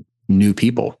it's new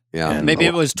people. Yeah. Maybe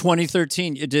it was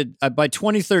 2013. You did by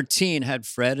 2013 had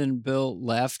Fred and Bill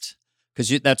left because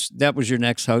that was your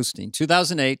next hosting.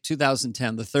 2008,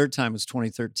 2010. The third time was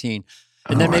 2013.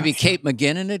 And then maybe Kate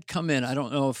McGinnon had come in. I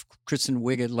don't know if Kristen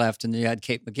Wiig had left and you had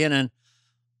Kate McGinnon.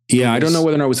 Yeah, I don't know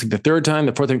whether or not it was like the third time,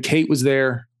 the fourth time. Kate was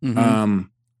there. Mm-hmm.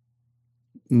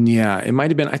 It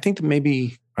might have been. I think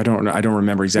maybe I don't know. I don't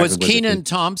remember exactly. Was Kenan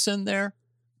Thompson there?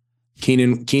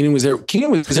 Keenan was there.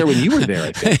 Keenan was there when you were there,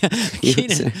 I think.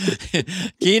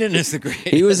 Keenan is the great.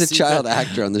 He was a child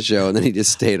actor on the show, and then he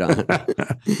just stayed on.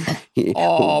 That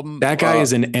guy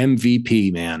is an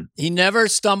MVP, man. He never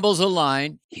stumbles a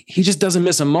line. He just doesn't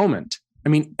miss a moment. I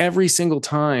mean, every single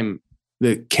time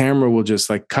the camera will just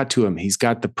like cut to him, he's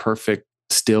got the perfect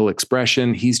still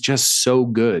expression. He's just so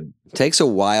good. It takes a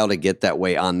while to get that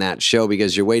way on that show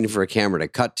because you're waiting for a camera to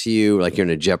cut to you, like you're in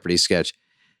a Jeopardy sketch.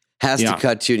 Has to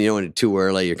cut to you, and you don't want it too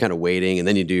early. You're kind of waiting, and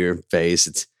then you do your face.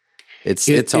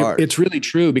 It's hard. It's really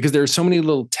true because there are so many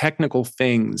little technical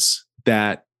things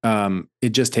that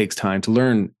it just takes time to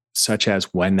learn, such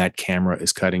as when that camera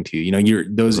is cutting to you.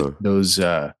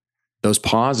 Those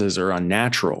pauses are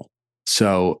unnatural.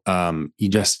 So you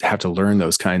just have to learn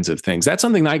those kinds of things. That's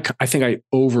something that I think I,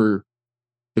 over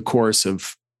the course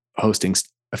of hosting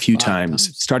a few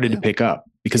times, started to pick up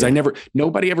because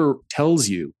nobody ever tells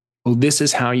you, oh, this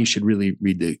is how you should really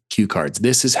read the cue cards.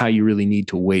 This is how you really need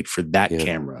to wait for that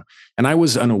camera. And I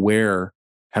was unaware,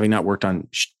 having not worked on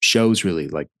shows really,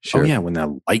 like, when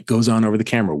that light goes on over the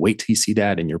camera, wait till you see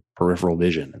that in your peripheral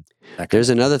vision. There's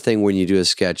another thing when you do a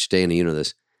sketch, Dana, you know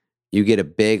this, you get a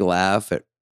big laugh at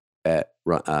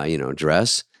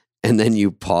dress, and then you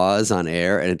pause on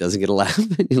air and it doesn't get a laugh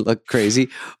and you look crazy,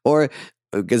 or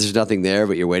because there's nothing there,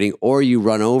 but you're waiting, or you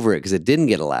run over it because it didn't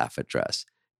get a laugh at dress.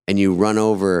 And you run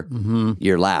over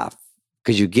your laugh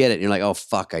because you get it. And you're like, oh,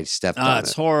 fuck, I stepped on it.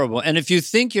 It's horrible. And if you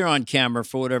think you're on camera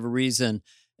for whatever reason,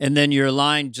 and then your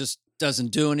line just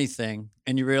doesn't do anything,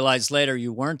 and you realize later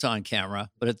you weren't on camera,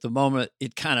 but at the moment,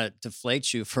 it kind of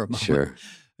deflates you for a moment. Sure.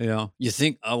 You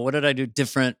think, oh, what did I do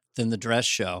different than the dress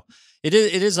show? It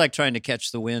is like trying to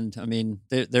catch the wind. I mean,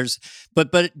 but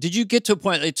did you get to a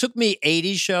point? It took me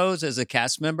 80 shows as a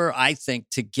cast member, I think,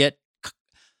 to get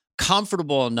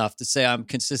comfortable enough to say I'm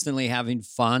consistently having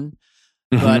fun.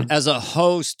 Mm-hmm. But as a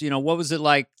host, what was it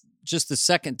like just the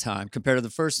second time compared to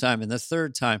the first time and the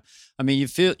third time? I mean,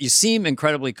 you seem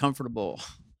incredibly comfortable.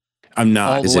 I'm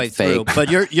not. All the way through,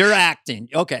 but you're acting.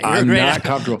 Okay. You're I'm great not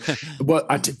comfortable. Well,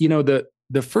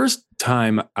 the first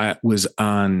time I was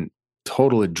on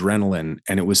total adrenaline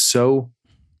and it was so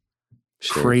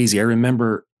crazy. I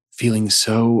remember feeling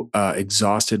so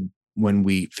exhausted when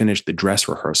we finished the dress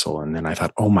rehearsal, and then I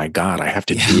thought, oh my God, I have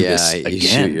to do this again. You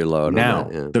shoot your load now.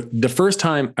 On that, the first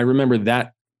time, I remember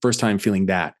that first time feeling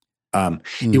that.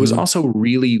 It was also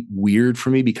really weird for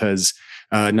me because,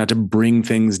 not to bring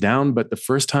things down, but the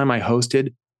first time I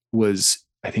hosted was,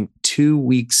 I think, 2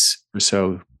 weeks or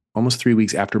so, almost 3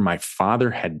 weeks after my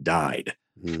father had died.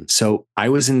 So I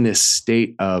was in this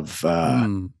state of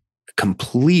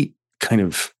complete kind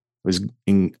of, I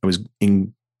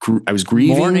was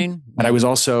grieving, mourning, but I was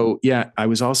also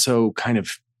kind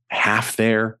of half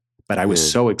there, but I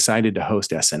was so excited to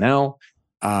host SNL.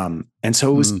 And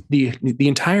so it was the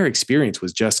entire experience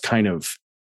was just kind of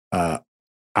out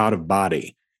of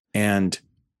body. And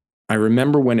I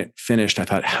remember when it finished, I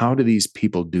thought, how do these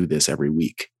people do this every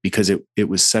week? Because it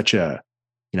was such a,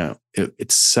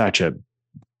 it's such a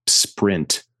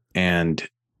sprint, and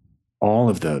all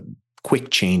of the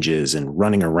quick changes and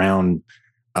running around,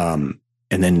 and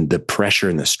then the pressure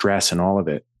and the stress and all of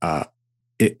it.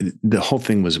 The whole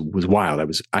thing was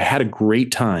wild. I had a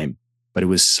great time, but it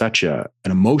was such an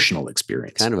emotional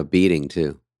experience. Kind of a beating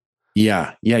too.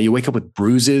 Yeah. You wake up with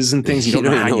bruises and things. You don't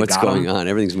know what's going on.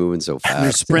 Everything's moving so fast.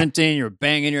 You're sprinting, you're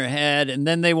banging your head, and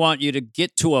then they want you to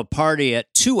get to a party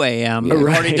at 2 a.m. You've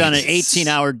already done an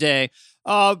 18-hour day.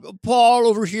 Paul,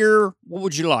 over here, what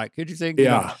would you like? What do you think?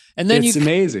 Yeah. And then it's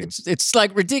amazing. It's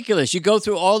like ridiculous. You go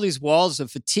through all these walls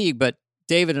of fatigue, but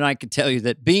David and I can tell you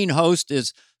that being host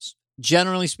is,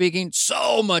 generally speaking,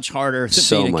 so much harder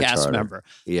than being a cast member.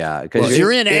 Yeah. Because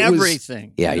you're in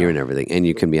everything. You're in everything. And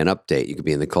you can be an update. You could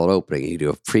be in the cold opening. You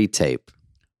do a pre-tape.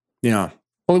 Yeah.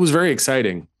 Well, it was very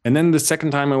exciting. And then the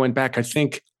second time I went back, I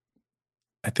think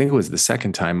it was the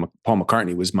second time Paul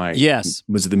McCartney was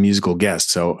was the musical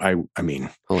guest. So I mean,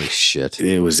 holy shit.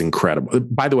 It was incredible.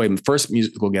 By the way, the first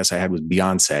musical guest I had was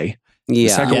Beyonce. Yeah. The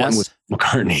second one was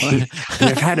McCartney. And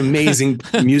I've had amazing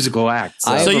musical acts.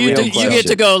 So you get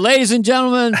to go, ladies and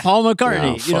gentlemen, Paul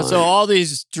McCartney. So all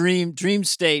these dream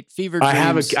state, fever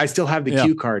dreams. I still have the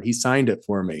cue card. He signed it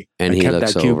for me. And he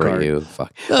looks over at you.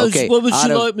 Fuck. Okay. What would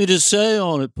you like me to say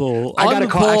on it, Paul? I got a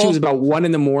call. Actually, it was about 1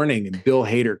 a.m. and Bill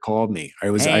Hader called me.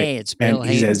 It's Bill Hader.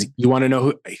 He says, you want to know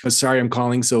who? He goes, sorry, I'm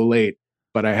calling so late,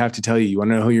 but I have to tell you, you want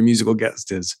to know who your musical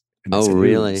guest is? And I said,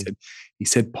 really? He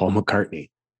said Paul McCartney.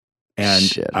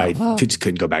 And I just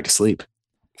couldn't go back to sleep.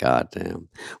 God damn.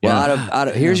 Well,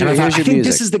 here's your music.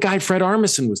 This is the guy Fred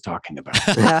Armisen was talking about.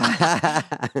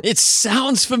 It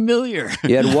sounds familiar.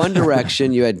 You had One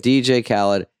Direction. You had DJ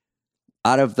Khaled.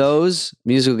 Out of those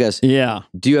musical guests, do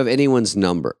you have anyone's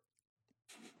number?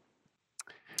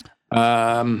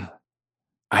 You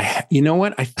know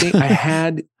what? I think I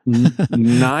had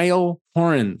Niall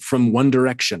Horan from One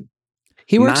Direction.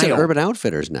 He works at Urban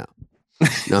Outfitters now.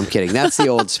 No, I'm kidding. That's the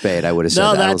old Spade. I would have said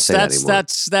that. I don't say that anymore.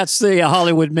 That's the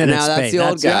Hollywood Minute Spade. That's the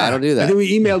old guy. I don't do that. I think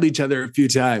we emailed each other a few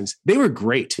times. They were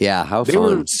great. Yeah, how fun. They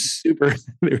were super.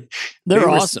 They were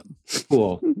awesome.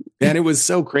 Cool. And it was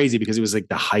so crazy because it was like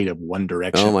the height of One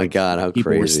Direction. Oh my God, how people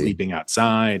crazy. People were sleeping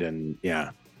outside and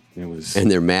it was.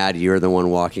 And they're mad you're the one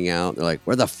walking out. They're like,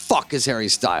 where the fuck is Harry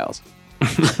Styles?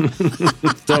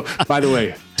 So, by the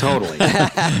way, totally.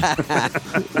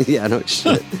 Yeah, no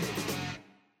shit.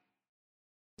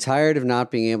 Tired of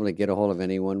not being able to get a hold of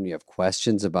anyone when you have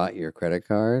questions about your credit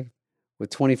card?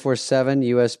 With 24/7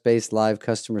 US-based live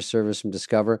customer service from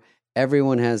Discover,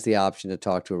 everyone has the option to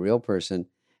talk to a real person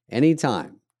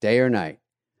anytime, day or night.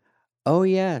 Oh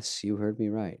yes, you heard me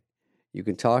right. You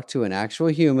can talk to an actual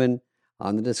human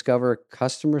on the Discover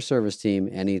customer service team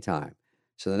anytime.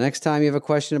 So the next time you have a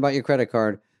question about your credit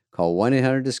card, call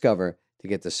 1-800-DISCOVER to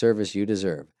get the service you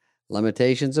deserve.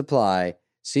 Limitations apply.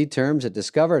 See terms at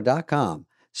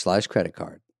discover.com/credit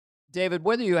card. David,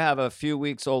 whether you have a few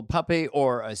weeks old puppy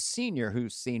or a senior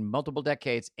who's seen multiple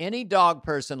decades, any dog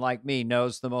person like me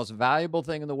knows the most valuable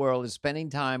thing in the world is spending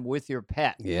time with your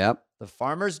pet. Yep. The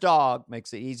Farmer's Dog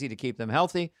makes it easy to keep them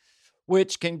healthy,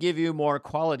 which can give you more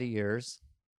quality years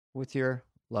with your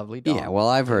lovely dog. Yeah, well,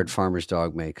 I've heard Farmer's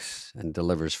Dog makes and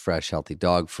delivers fresh, healthy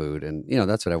dog food. And,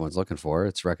 that's what everyone's looking for.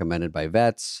 It's recommended by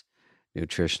vets,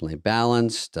 nutritionally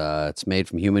balanced. It's made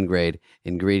from human-grade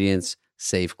ingredients,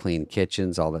 safe, clean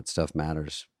kitchens. All that stuff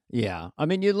matters. Yeah. I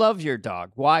mean, you love your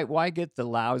dog. Why get the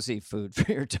lousy food for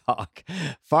your dog?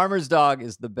 Farmer's Dog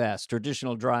is the best.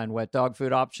 Traditional dry and wet dog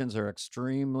food options are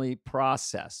extremely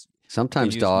processed.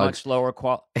 Sometimes dogs... much lower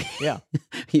quality. Yeah.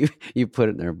 You put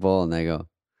it in their bowl and they go,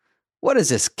 what is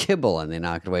this kibble? And they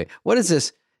knock it away. What is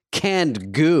this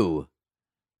canned goo?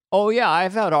 Oh, yeah.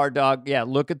 I've had our dog,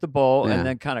 look at the bowl and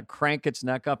then kind of crank its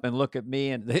neck up and look at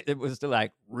me. And it was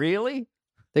like, really?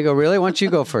 They go, really? Why don't you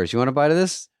go first? You want a bite of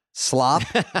this? Slop?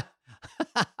 And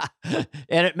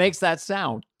it makes that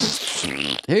sound.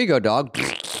 Here you go, dog.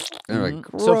 Like,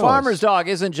 so Farmer's Dog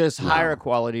isn't just higher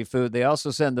quality food. They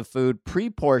also send the food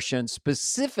pre-portioned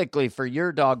specifically for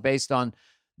your dog based on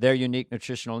their unique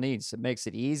nutritional needs. It makes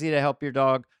it easy to help your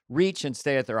dog reach and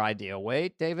stay at their ideal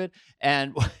weight, David,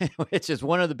 and which is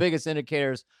one of the biggest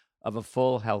indicators of a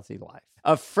full, healthy life.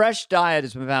 A fresh diet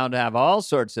has been found to have all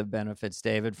sorts of benefits,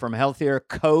 David, from healthier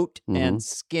coat and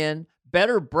skin,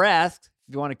 better breath,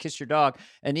 if you want to kiss your dog,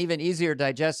 and even easier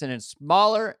digestion and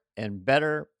smaller and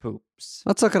better poops.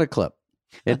 Let's look at a clip.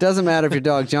 It doesn't matter if your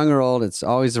dog's young or old. It's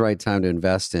always the right time to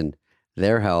invest in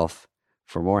their health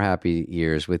for more happy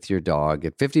years with your dog.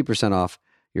 Get 50% off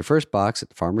your first box at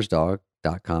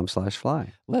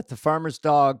farmersdog.com/fly. Let the Farmer's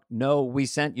Dog know we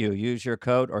sent you. Use your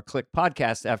code or click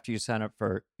podcast after you sign up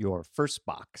for your first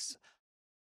box.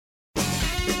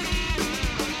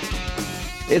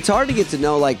 It's hard to get to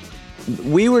know,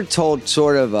 we were told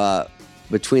sort of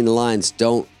between the lines,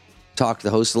 don't talk to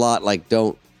the host a lot. Like,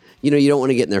 you don't want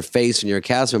to get in their face when you're a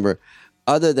cast member,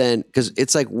 other than, because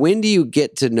it's like, when do you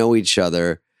get to know each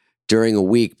other during a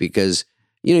week? Because,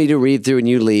 you do read through and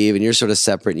you leave and you're sort of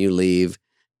separate and you leave.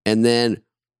 And then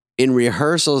in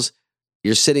rehearsals,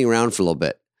 you're sitting around for a little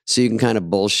bit. So you can kind of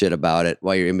bullshit about it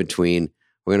while you're in between.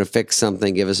 We're going to fix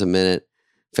something. Give us a minute.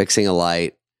 Fixing a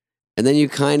light. And then you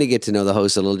kind of get to know the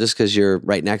host a little just because you're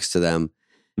right next to them.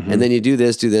 Mm-hmm. And then you do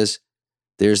this.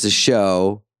 There's the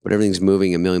show, but everything's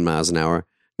moving a million miles an hour.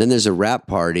 Then there's a wrap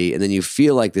party. And then you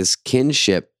feel like this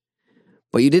kinship,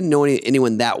 but you didn't know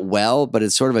anyone that well, but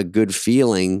it's sort of a good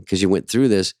feeling because you went through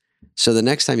this. So the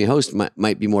next time you host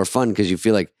might be more fun because you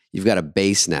feel like you've got a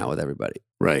base now with everybody.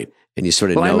 Right. And you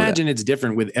sort of know I imagine that. It's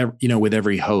different with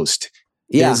every host.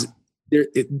 Yeah.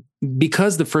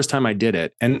 Because the first time I did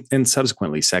it and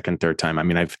subsequently second, third time, I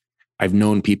mean, I've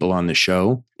known people on the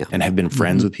show and have been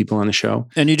friends with people on the show.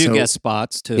 And you do guest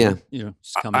spots too. Yeah.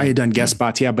 I had done guest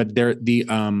spots. Yeah. But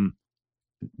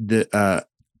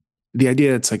the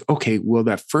idea, it's like, okay, well,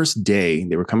 that first day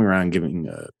they were coming around giving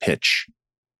a pitch.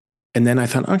 And then I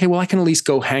thought, okay, well, I can at least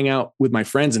go hang out with my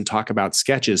friends and talk about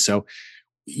sketches. So,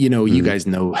 you guys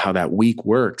know how that week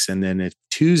works. And then if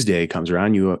Tuesday comes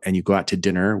around, you go out to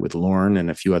dinner with Lauren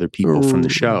and a few other people from the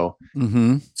show.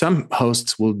 Mm-hmm. Some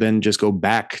hosts will then just go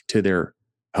back to their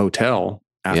hotel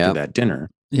after that dinner.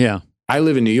 Yeah. I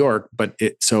live in New York, but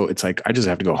it's like, I just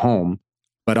have to go home.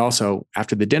 But also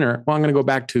after the dinner, well, I'm going to go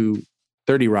back to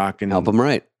 30 Rock and help them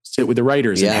write. Sit with the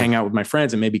writers and hang out with my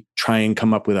friends and maybe try and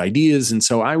come up with ideas. And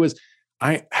so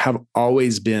I have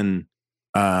always been,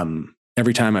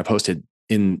 every time I've hosted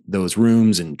in those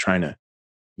rooms and trying to,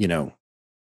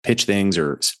 pitch things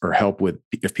or help with,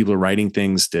 if people are writing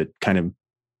things, to kind of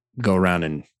go around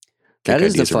and that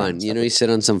is the fun. You sit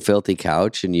on some filthy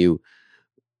couch and you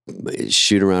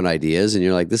shoot around ideas and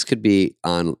you're like, this could be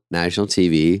on national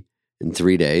TV in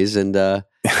 3 days. And,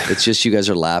 it's just you guys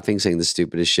are laughing, saying the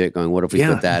stupidest shit, going, what if we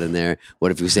put that in there?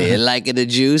 What if we say, like it a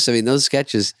juice? I mean, those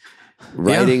sketches,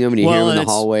 writing them and you hear them in the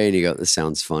hallway and you go, this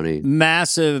sounds funny.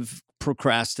 Massive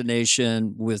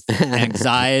procrastination with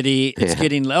anxiety. It's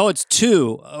getting, it's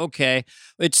 2. Okay.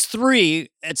 It's 3.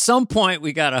 At some point,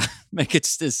 we got to make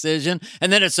its decision.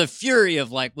 And then it's a fury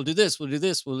of like, we'll do this, we'll do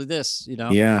this, we'll do this,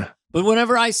 Yeah. But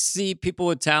whenever I see people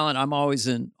with talent, I'm always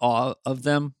in awe of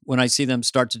them when I see them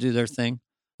start to do their thing.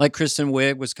 Like Kristen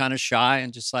Wiig was kind of shy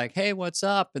and just like, hey, what's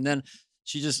up? And then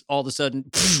she just all of a sudden,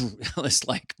 this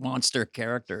like monster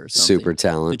character or something. Super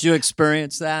talent. Did you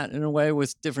experience that in a way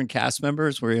with different cast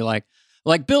members where you're like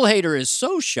Bill Hader is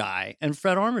so shy and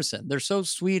Fred Armisen, they're so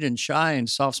sweet and shy and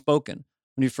soft-spoken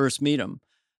when you first meet them.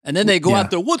 And then they go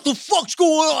out there, what the fuck's going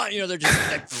on? They're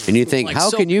just like, and you think, like, how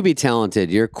can you be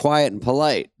talented? You're quiet and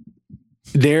polite.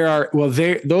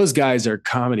 Those guys are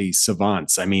comedy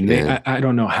savants. I mean, I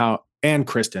don't know how. And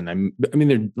Kristen, I mean,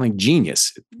 they're like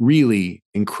genius, really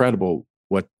incredible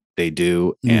what they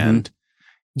do. Mm-hmm. And,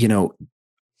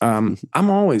 I'm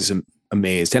always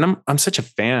amazed, and I'm such a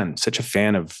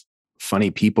fan of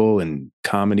funny people and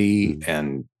comedy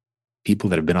and people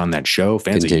that have been on that show,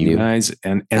 fans of you guys.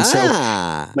 And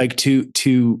so like to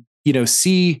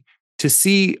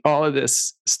see all of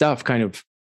this stuff kind of,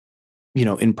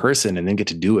 in person and then get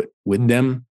to do it with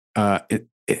them.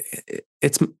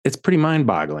 It's pretty mind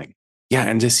boggling. Yeah.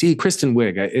 And to see Kristen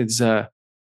Wiig,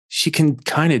 she can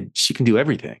do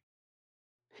everything.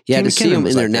 Yeah. To see them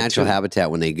in their natural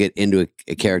habitat when they get into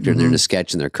a character and they're in a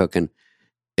sketch and they're cooking,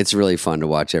 it's really fun to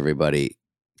watch everybody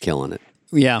killing it.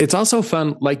 Yeah. It's also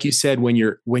fun, like you said, when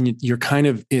you're kind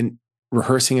of in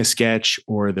rehearsing a sketch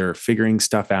or they're figuring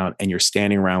stuff out and you're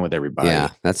standing around with everybody. Yeah.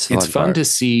 It's fun to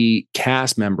see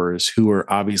cast members who are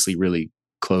obviously really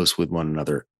close with one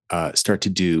another start to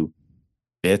do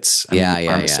bits.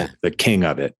 The king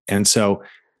of it. And so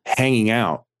hanging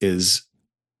out is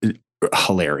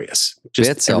hilarious. Just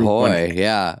bits ahoy.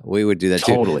 Yeah. We would do that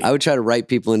totally. Too. I would try to write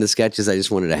people into sketches I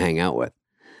just wanted to hang out with.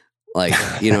 Like,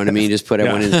 you know what I mean? Just put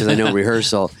everyone in, because I know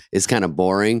rehearsal is kind of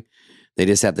boring. They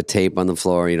just have the tape on the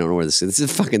floor. You don't know where this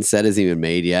fucking set isn't even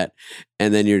made yet.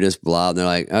 And then you're just blah. And they're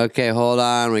like, okay, hold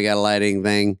on. We got a lighting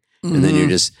thing. Mm-hmm. And then you're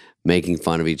just making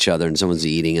fun of each other and someone's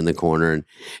eating in the corner.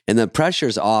 And the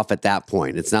pressure's off at that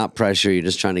point. It's not pressure. You're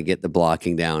just trying to get the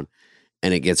blocking down.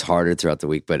 And it gets harder throughout the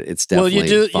week, but it's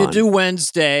definitely fun. You do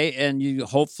Wednesday, and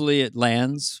hopefully it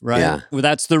lands, right? Yeah. Well,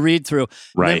 that's the read through.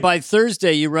 Right. And then by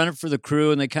Thursday, you run it for the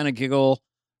crew, and they kind of giggle.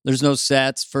 There's no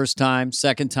sets, first time,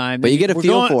 second time. But you get a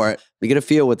feel for it. You get a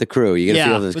feel with the crew. You get a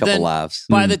feel there's a couple laughs.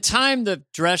 By the time the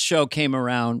dress show came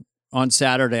around on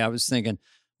Saturday, I was thinking,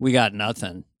 we got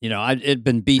nothing. You know, it'd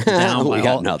been beaten down by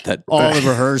all the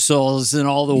rehearsals and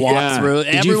all the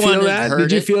walkthrough. Did you feel that?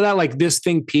 Did you feel that like this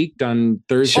thing peaked on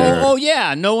Thursday? Oh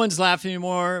yeah. No one's laughing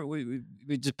anymore. We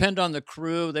depend on the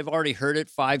crew. They've already heard it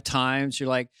 5 times. You're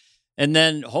like, and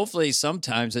then hopefully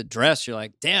sometimes at dress, you're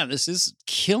like, damn, this is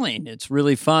killing. It's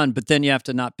really fun. But then you have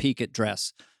to not peak at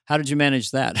dress. How did you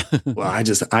manage that? Well, I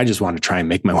just want to try and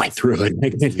make my way through it. I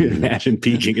can't imagine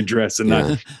peaking a dress and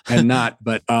not.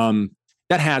 But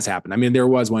that has happened. I mean, there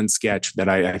was one sketch that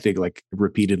I think like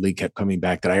repeatedly kept coming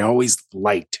back that I always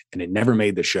liked, and it never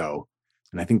made the show.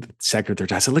 And I think the second or third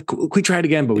time I said, "Look, could we try it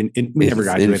again?" But we never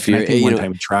got to it. And I think one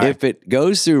time we tried. If it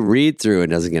goes through read through and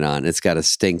doesn't get on, it's got a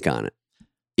stink on it.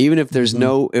 Even if there's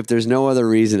no other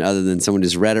reason other than someone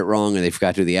just read it wrong and they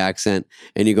forgot to do the accent,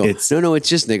 and you go, no, it's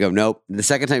just, and they go, nope. The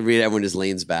second time you read it, everyone just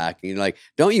leans back, and you're like,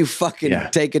 don't you fucking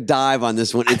take a dive on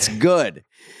this one? It's good.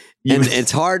 And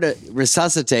it's hard to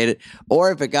resuscitate it.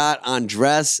 Or if it got on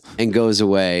dress and goes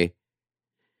away,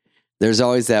 there's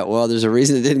always that, well, there's a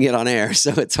reason it didn't get on air,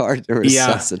 so it's hard to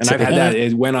resuscitate. And I've had that.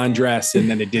 It went on dress and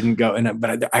then it didn't go.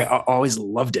 But I always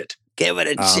loved it. Give it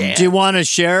a chance. Do you want to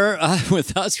share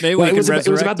with us? Maybe we can it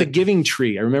was about the Giving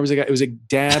Tree. I remember it was a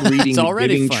dad reading the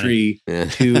Giving Tree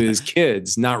to his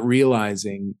kids, not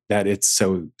realizing that it's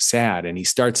so sad. And he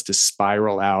starts to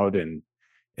spiral out and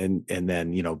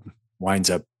then, you know, winds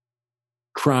up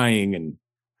crying and,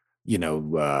 you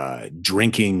know,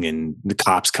 drinking, and the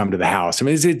cops come to the house. I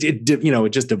mean,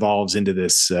 it just devolves into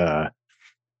this,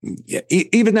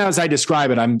 even now as I describe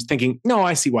it, I'm thinking, no,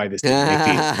 I see why this didn't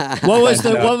make it. What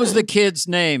was the kid's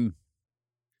name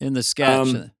in the sketch?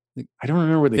 I don't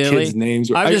remember what the kids' names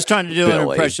were. I'm just trying to do an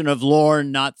impression of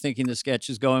Lorne not thinking the sketch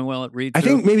is going well at read. I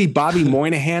think maybe Bobby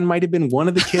Moynihan might have been one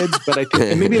of the kids, but I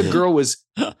think maybe a girl was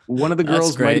one of the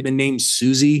girls might have been named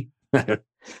Susie.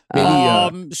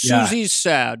 Susie's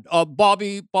sad.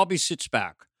 Bobby sits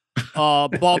back.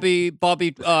 Bobby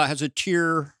has a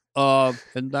tear.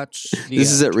 And that's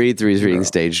this is at read through. He's reading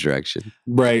stage direction.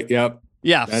 Right. Yep.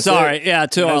 Yeah. That's sorry. It. Yeah.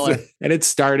 And it's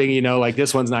starting. You know, like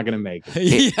this one's not going to make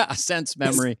it. Yeah. Sense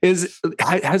memory. Has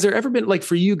there ever been, like,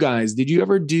 for you guys? Did you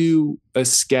ever do a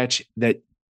sketch that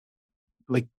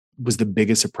like was the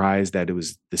biggest surprise, that it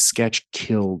was the sketch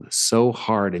killed so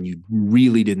hard and you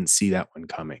really didn't see that one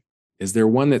coming? Is there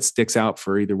one that sticks out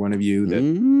for either one of you? That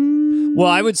Well,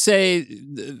 I would say,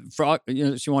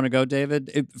 if you want to go,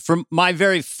 David, from my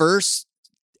very first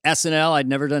SNL, I'd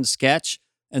never done sketch,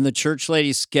 and the Church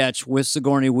Lady sketch with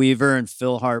Sigourney Weaver and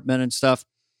Phil Hartman and stuff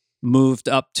moved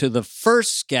up to the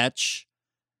first sketch,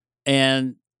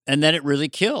 and then it really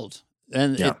killed.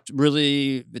 And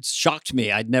it shocked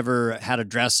me. I'd never had a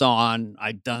dress on.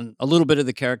 I'd done a little bit of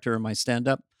the character in my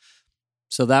stand-up.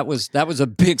 So that was a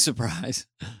big surprise.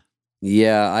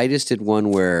 Yeah, I just did one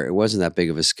where it wasn't that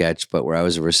big of a sketch, but where I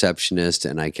was a receptionist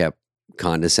and I kept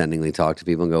condescendingly talk to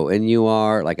people and go, and you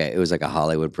are, like, it was like a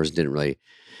Hollywood person, didn't really,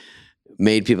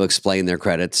 made people explain their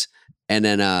credits. And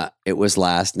then it was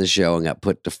last in the show and got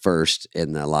put to first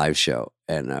in the live show.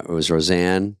 And it was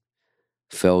Roseanne,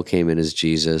 Phil came in as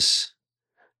Jesus,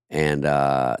 and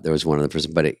there was one other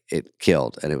person, but it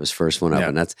killed, and it was first one up.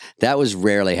 And that was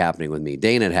rarely happening with me.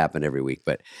 Dana, it happened every week,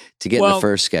 but to get the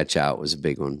first sketch out was a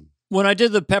big one. When I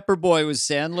did the Pepper Boy with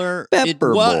Sandler,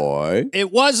 it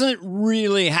wasn't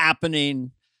really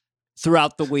happening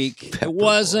throughout the week.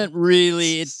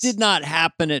 It did not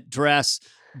happen at dress,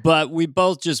 but we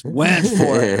both just went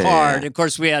for it hard. Of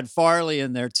course, we had Farley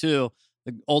in there too,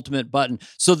 the ultimate button.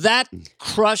 So that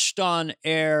crushed on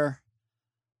air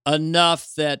enough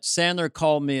that Sandler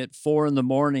called me at 4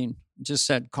 a.m, just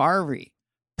said, Carvey,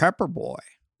 Pepper Boy.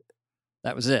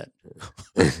 That was it.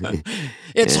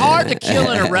 It's hard to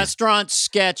kill in a restaurant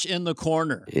sketch in the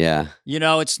corner. Yeah. You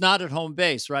know, it's not at home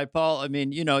base, right, Paul? I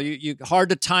mean, you know, you hard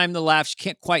to time the laughs. You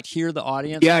can't quite hear the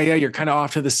audience. Yeah. You're kind of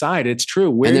off to the side. It's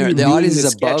true. Where the audience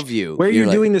is above you. Where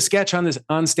you're doing the sketch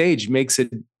on stage makes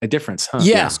it a difference, huh?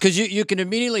 Yes, because you can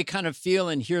immediately kind of feel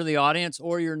and hear the audience,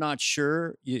 or you're not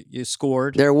sure you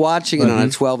scored. They're watching it on a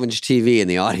 12-inch TV in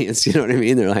the audience. You know what I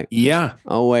mean? They're like,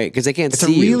 oh, wait, because they can't see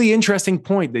you. It's a really interesting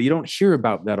point that you don't hear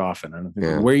about that often. I don't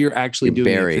think where you're actually doing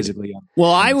it physically.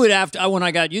 Well, I would have to, when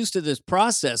I got used to this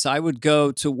process, I would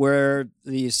go to where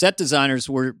the set designers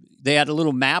they had a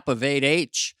little map of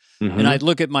 8H, and I'd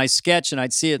look at my sketch and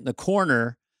I'd see it in the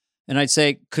corner, and I'd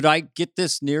say, could I get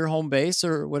this near home base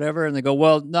or whatever? And they go,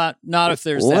 well, not if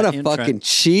there's what that a entrance. Fucking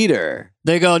cheater.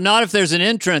 They go, not if there's an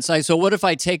entrance. I so what if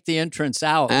I take the entrance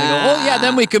out? And they go, oh yeah,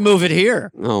 then we can move it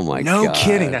here. Oh my God. No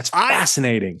kidding. That's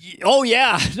fascinating. Oh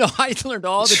yeah. No, I learned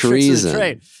all the tricks of the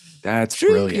trade. That's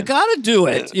brilliant. You got to do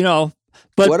it. You know,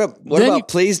 But what about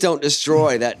Please Don't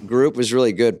Destroy? That group was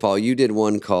really good, Paul. You did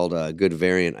one called Good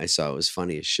Variant. I saw it was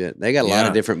funny as shit. They got a lot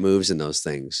of different moves in those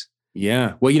things.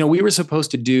 Yeah. Well, we were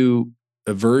supposed to do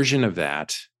a version of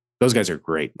that. Those guys are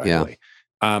great, by the way.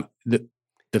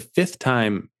 The fifth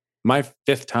time, my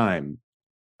fifth time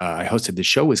I hosted the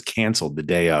show was canceled the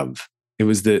day of. I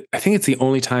think it's the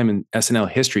only time in SNL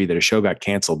history that a show got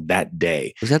canceled that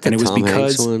day. Was that Tom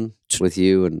Hanks one with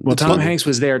you? Tom Hanks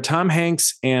was there. Tom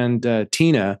Hanks and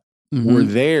Tina were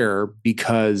there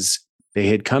because they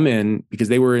had come in because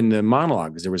they were in the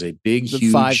monologue because there was a big,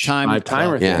 huge five-timer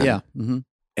thing. Yeah. Mm-hmm.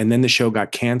 And then the show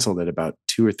got canceled at about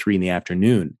 2 or 3 in the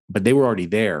afternoon, but they were already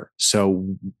there. So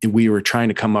we were trying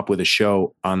to come up with a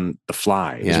show on the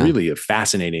fly. It was really a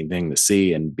fascinating thing to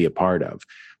see and be a part of.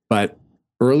 But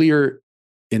earlier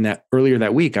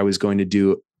that week, I was going to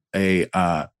do a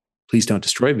Please Don't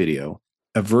Destroy video,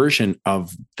 a version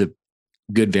of the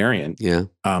Good Variant. Yeah.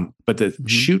 But the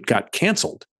shoot got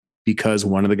canceled because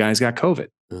one of the guys got COVID.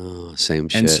 Oh, same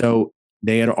shit. And so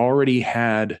they had already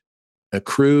had a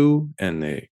crew and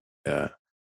the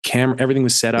camera, everything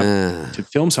was set up to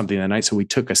film something that night. So we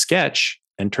took a sketch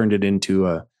and turned it into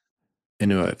a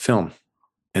film.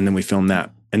 And then we filmed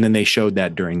that. And then they showed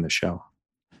that during the show.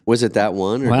 Was it that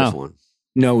one or this one?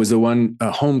 No, it was the one,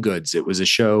 Home Goods. It was a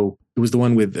show. It was the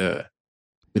one with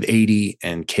Adie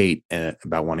and Kate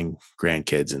about wanting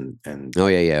grandkids and. Oh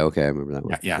yeah. Okay. I remember that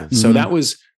one. Yeah. So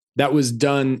that was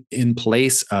done in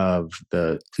place of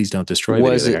the Please Don't Destroy. It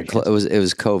was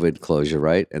COVID closure,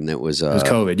 right? And it was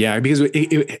COVID. Yeah. Because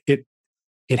it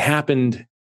happened.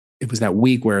 It was that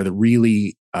week where the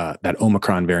really, that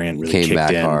Omicron variant really came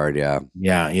back in. hard. Yeah.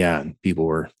 Yeah. And people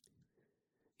were.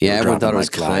 Yeah, everyone thought it was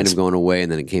kind of going away,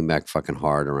 and then it came back fucking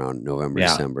hard around November,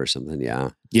 December or something.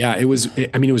 Yeah. Yeah, it was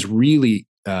really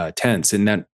tense. And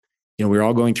that, we were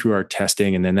all going through our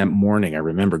testing. And then that morning, I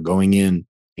remember going in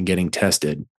and getting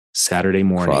tested Saturday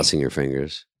morning. Crossing your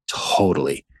fingers.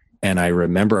 Totally. And I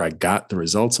remember I got the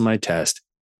results of my test.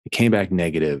 It came back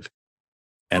negative.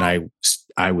 And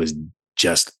I was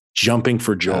just jumping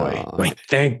for joy. Going,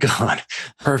 thank God.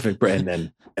 Perfect.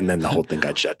 And then the whole thing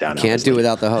got shut down. Can't do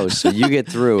without the host. So you get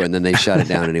through and then they shut it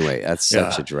down anyway. That's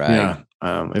such a drag.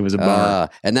 Yeah. It was a bummer.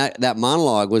 And that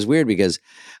monologue was weird because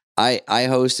I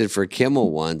hosted for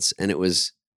Kimmel once and it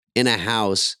was in a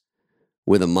house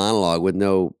with a monologue with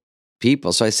no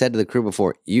people. So I said to the crew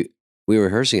before, we were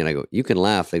rehearsing and I go, you can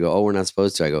laugh. They go, oh, we're not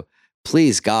supposed to. I go,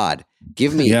 please, God,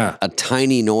 give me a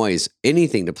tiny noise,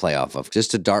 anything to play off of,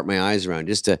 just to dart my eyes around,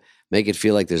 just to make it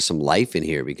feel like there's some life in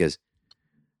here because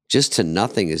just to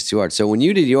nothing is too hard. So when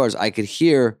you did yours, I could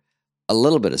hear a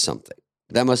little bit of something.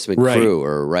 That must have been crew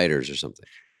or writers or something.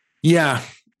 Yeah,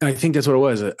 I think that's what it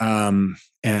was.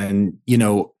 And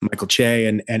Michael Che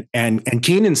and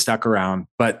Keenan stuck around,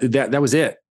 but that was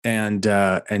it. And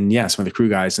some of the crew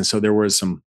guys. And so there was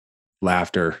some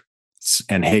laughter,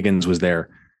 and Higgins was there.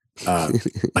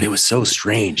 But it was so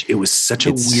strange. It was such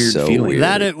a weird feeling.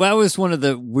 That was one of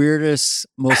the weirdest,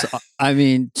 most. I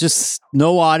mean, just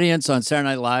no audience on Saturday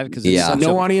Night Live because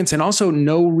no audience, and also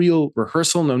no real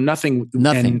rehearsal, nothing.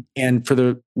 And for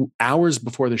the hours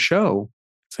before the show,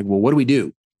 it's like, well, what do we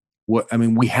do?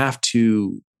 We have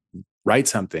to write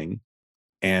something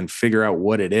and figure out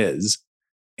what it is.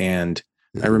 And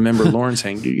I remember Lauren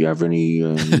saying, "Do you have any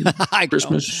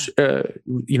Christmas,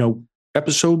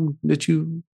 episode that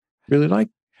you really like?"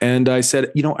 And I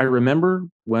said, I remember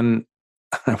when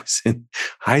I was in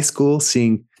high school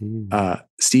seeing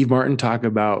Steve Martin talk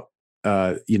about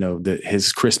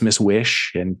his Christmas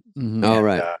wish and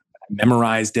I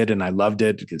memorized it and I loved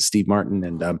it because Steve Martin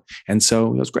and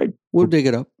so it was great. We'll dig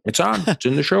it up. It's on. It's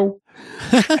in the show.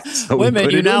 So wait a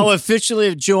minute, you now officially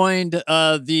have joined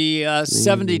the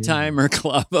 70-timer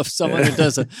club of someone who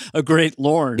does a great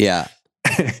Lorne. Yeah.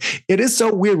 It is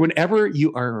so weird whenever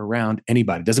you are around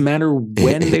anybody. Doesn't matter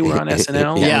when they were on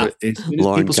SNL. Yeah. As soon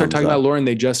as people start talking about Lauren,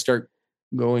 they just start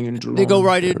going into Lauren. They go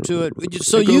right into it.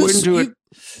 So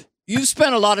you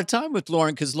spent a lot of time with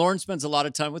Lauren because Lauren spends a lot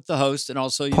of time with the host and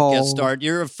also you guest starred.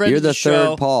 You're a friend of the show. You're the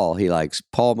third Paul. He likes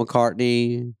Paul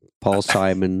McCartney, Paul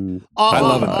Simon. I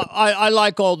love him. I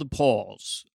like all the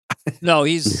Pauls. No,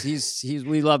 he's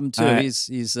we love him too.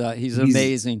 He's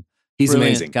amazing. He's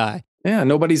amazing guy. Yeah,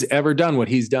 nobody's ever done what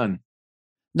he's done.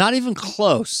 Not even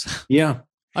close. Yeah.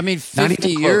 I mean, 50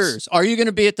 years. Are you going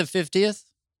to be at the 50th?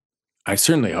 I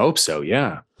certainly hope so,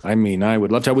 yeah. I mean, I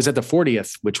would love to. I was at the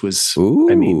 40th, which was,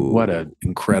 what an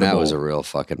incredible. That was a real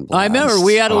fucking blast. I remember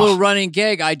we had a little running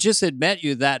gag. I just had met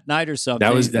you that night or something.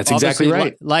 That's exactly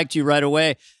right. Liked you right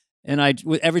away. And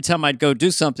every time I'd go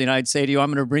do something, I'd say to you, I'm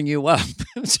going to bring you up.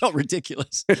 It's so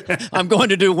ridiculous. I'm going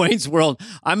to do Wayne's World.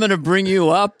 I'm going to bring you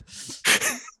up.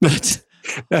 But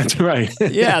that's right.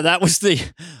 Yeah, that was the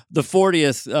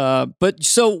 40th. But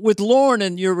so with Lorne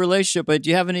and your relationship, do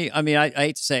you have any? I mean, I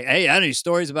hate to say, hey, I have any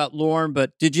stories about Lorne,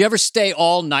 but did you ever stay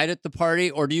all night at the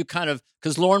party, or do you kind of,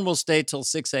 because Lorne will stay till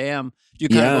 6 a.m. Do you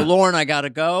kind of go, Lorne, I gotta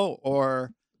go,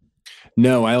 or?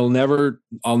 No, I'll never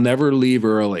leave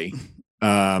early. Okay.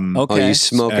 Oh, you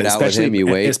smoke it out with him. You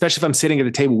wait, especially if I'm sitting at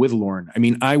a table with Lorne. I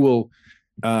mean, I will.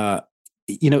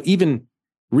 Even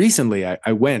recently,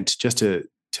 I went just to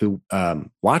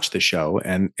watch the show,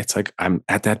 and it's like I'm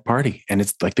at that party, and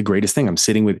it's like the greatest thing.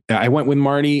 I went with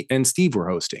Marty and Steve were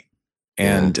hosting,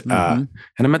 and and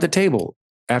I'm at the table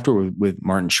after with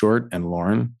Martin Short and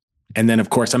Lorne. And then, of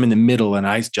course, I'm in the middle, and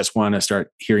I just want to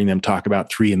start hearing them talk about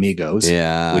Three Amigos,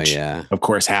 which, of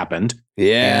course, happened.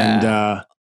 Yeah,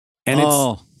 and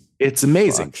it's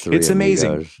amazing. It's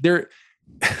amazing.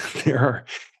 There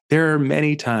are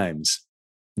many times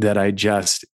that I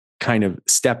just kind of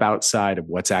step outside of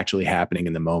what's actually happening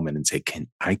in the moment and say,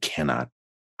 I cannot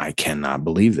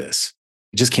believe this.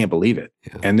 I just can't believe it.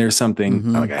 Yeah. And there's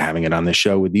something like having it on the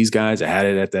show with these guys. I had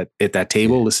it at that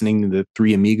table listening to the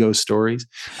Three Amigos stories.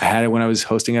 I had it when I was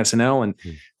hosting SNL, and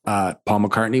Paul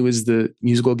McCartney was the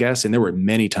musical guest. And there were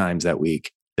many times that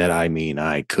week that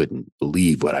I couldn't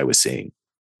believe what I was seeing.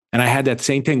 And I had that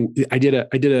same thing. I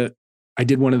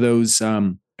did one of those.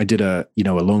 I did a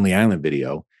Lonely Island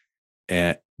video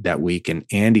that week, and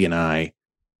Andy and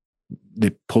they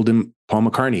pulled in Paul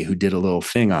McCartney, who did a little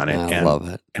thing on it. I love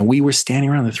it. And we were standing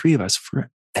around, the three of us, for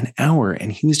an hour,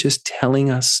 and he was just telling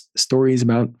us stories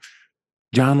about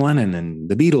John Lennon and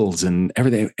the Beatles and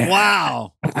everything.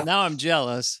 Wow. Now I'm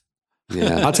jealous.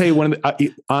 Yeah. I'll tell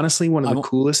you, honestly, one of the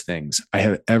coolest things I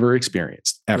have ever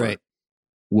experienced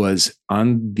was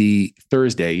on the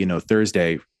Thursday.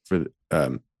 Thursday, for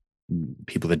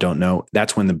people that don't know,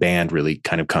 that's when the band really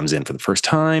kind of comes in for the first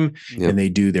time, and they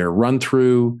do their run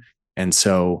through. And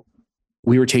so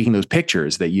we were taking those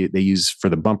pictures that they use for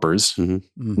the bumpers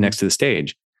next to the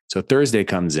stage. So Thursday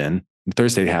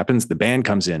happens, the band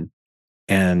comes in,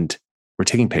 and we're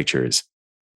taking pictures.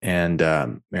 And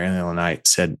Marianne and I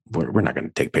said, we're not going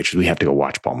to take pictures. We have to go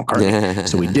watch Paul McCartney.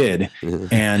 So we did.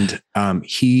 And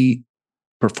he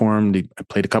performed, I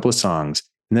played a couple of songs,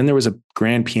 and then there was a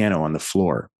grand piano on the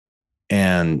floor.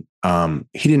 And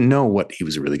he didn't know what he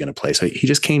was really going to play. So he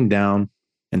just came down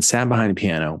and sat behind the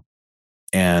piano.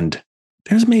 And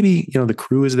there's maybe, the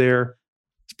crew is there.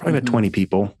 It's probably about 20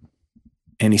 people.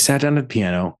 And he sat down at the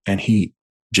piano, and he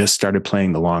just started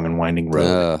playing The Long and Winding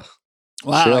Road.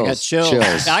 Wow, chills, I got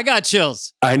chills. I got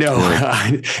chills. I know.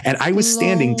 And I was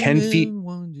standing 10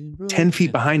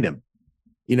 feet behind him,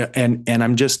 and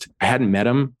I hadn't met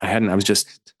him. I was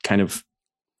just kind of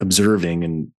observing,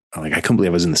 and I couldn't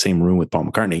believe I was in the same room with Paul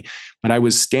McCartney, but I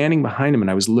was standing behind him,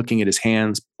 and I was looking at his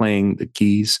hands playing the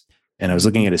keys, and I was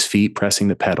looking at his feet pressing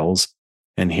the pedals,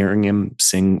 and hearing him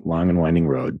sing Long and Winding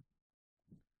Road,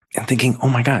 and thinking, oh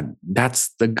my God, that's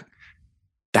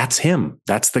him.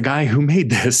 That's the guy who made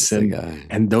this.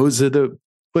 And those are the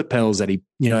foot pedals that he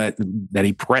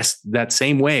pressed that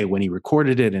same way when he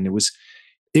recorded it. And it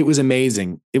was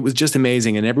amazing. It was just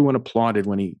amazing. And everyone applauded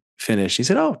when he finished. He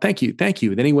said, oh, thank you. Thank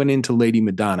you. Then he went into Lady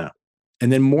Madonna,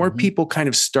 and then more people kind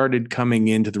of started coming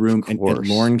into the room, and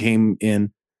Lorne came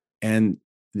in, and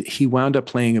he wound up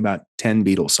playing about 10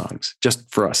 Beatles songs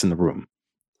just for us in the room.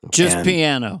 Just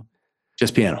piano.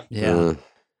 Yeah.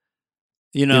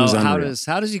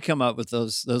 How does he come up with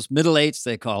those middle eights,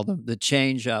 they call them, the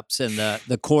change ups and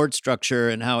the chord structure,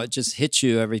 and how it just hits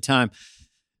you every time?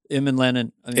 Him and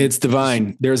Lennon. It's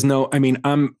divine. There's no, I'm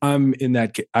in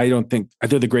that. I don't think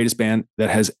they're the greatest band that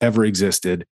has ever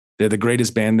existed. They're the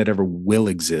greatest band that ever will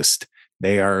exist.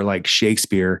 They are like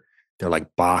Shakespeare. They're like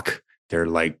Bach. They're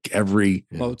like every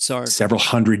Mozart. Several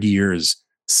hundred years,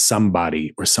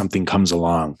 somebody or something comes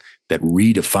along that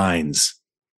redefines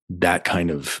that kind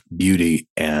of beauty.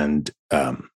 And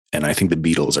I think the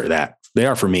Beatles are that. They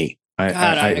are for me.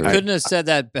 I couldn't have said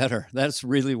that better. That's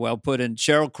really well put in.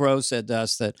 Sheryl Crow said to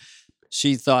us that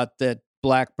she thought that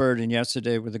Blackbird and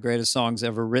Yesterday were the greatest songs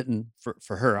ever written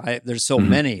for her. There's so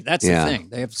many. That's the thing.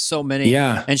 They have so many.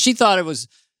 Yeah. And she thought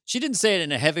she didn't say it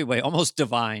in a heavy way, almost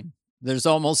divine. There's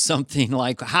almost something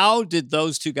like, how did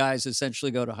those two guys essentially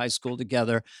go to high school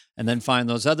together and then find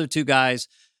those other two guys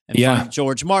and find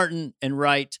George Martin and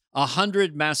write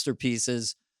 100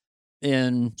 masterpieces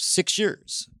in 6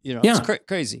 years? It's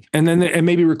crazy. And then and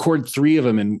maybe record 3 of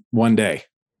them in one day.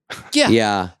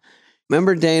 Yeah.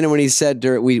 Remember Dana when he said,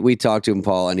 we talked to him,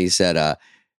 Paul, and he said,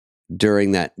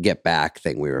 during that Get Back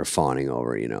thing we were fawning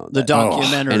over, the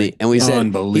documentary. And we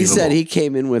said, he said he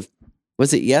came in with,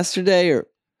 was it Yesterday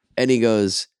and he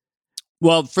goes,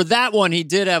 Well, for that one, he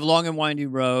did have Long and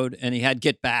Winding Road, and he had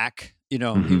Get Back. You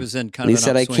know, he was in kind of. He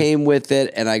said, "I came with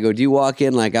it," and I go, "Do you walk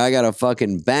in like I got a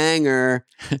fucking banger?"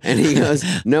 And he goes,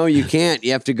 "No, you can't.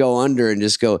 You have to go under and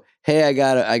just go, hey, I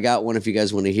got one. If you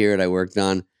guys want to hear it, I worked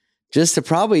on just to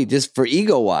probably just for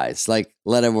ego wise, like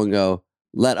let everyone go,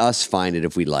 let us find it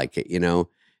if we like it, you know."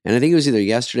 And I think it was either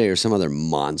yesterday or some other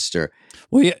monster.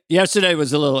 Well, yesterday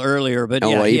was a little earlier, but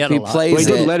yeah, he had a lot. Plays well, he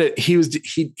did Let It. He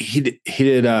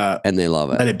did. And they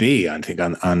love it. Let It Be. I think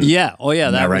on. Yeah. Oh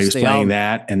yeah. That right. He was playing album.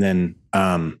 that, and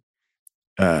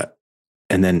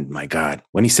then my God,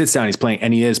 when he sits down, he's playing,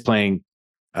 and he is playing.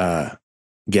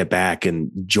 Get Back, and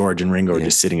George and Ringo are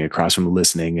just sitting across from him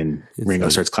listening, and Ringo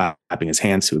starts clapping his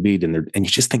hands to a beat, and you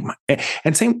just think,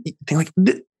 and same thing, like,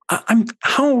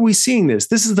 how are we seeing this?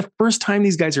 This is the first time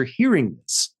these guys are hearing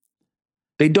this.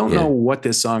 They don't know what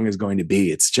this song is going to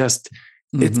be. It's just,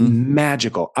 it's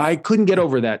magical. I couldn't get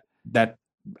over that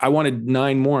I wanted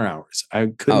 9 more hours. I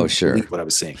couldn't believe what I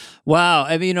was seeing. Wow.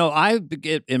 I mean,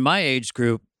 in my age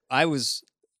group, I was,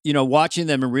 watching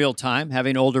them in real time,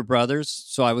 having older brothers.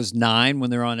 So I was 9 when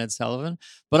they were on Ed Sullivan.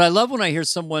 But I love when I hear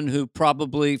someone who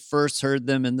probably first heard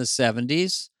them in the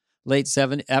 70s, late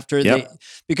 70s,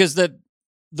 because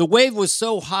the wave was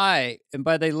so high, and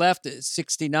by they left at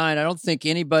 69, I don't think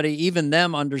anybody, even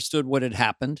them, understood what had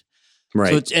happened.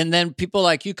 Right. So and then people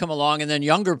like you come along, and then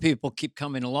younger people keep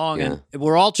coming along, and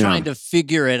we're all trying to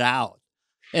figure it out.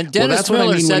 And Dennis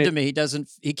Miller said to me,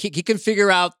 he can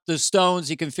figure out the Stones,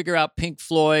 he can figure out Pink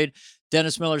Floyd.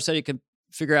 Dennis Miller said he can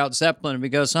figure out Zeppelin. And he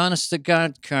goes, honest to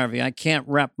God, Carvey, I can't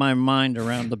wrap my mind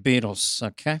around the Beatles.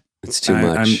 Okay. It's too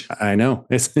much. I know.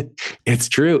 It's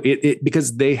true.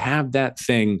 Because they have that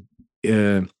thing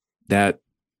that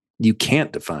you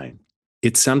can't define.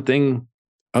 It's something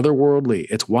otherworldly.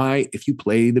 It's why if you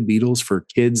play the Beatles for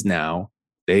kids now,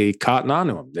 they cotton on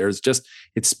to them. There's just,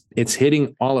 it's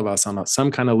hitting all of us on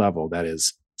some kind of level that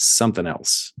is something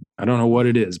else. I don't know what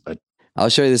it is, but I'll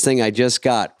show you this thing I just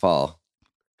got, Paul.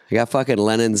 I got fucking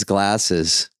Lennon's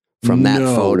glasses from that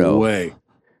photo. No way.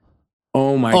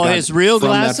 Oh my God. Oh, his real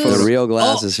glasses? The real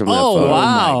glasses from that photo. Oh,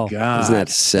 wow. Oh my God. Isn't that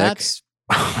sick?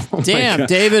 Damn,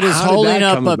 David is holding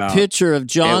up a picture of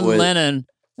John Lennon,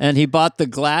 and he bought the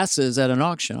glasses at an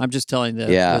auction. I'm just telling the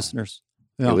listeners.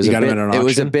 Yeah. It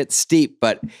was a bit steep,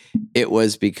 but it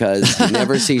was because you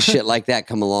never see shit like that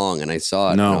come along. And I saw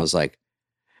it, and I was like,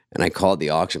 and I called the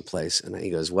auction place, and he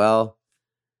goes, well,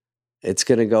 it's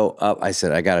going to go up. I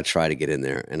said, I got to try to get in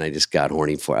there. And I just got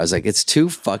horny for it. I was like, it's too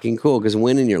fucking cool. Because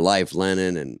when in your life,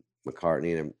 Lennon and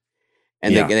McCartney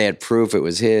and they had proof it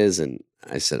was his. And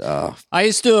I said, oh, I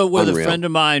used to do it with a friend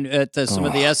of mine at some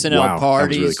of the SNL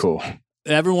parties. That was really cool.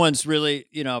 Everyone's really,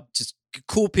 just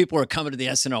cool people are coming to the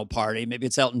SNL party. Maybe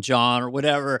it's Elton John or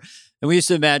whatever. And we used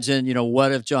to imagine,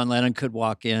 what if John Lennon could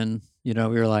walk in? We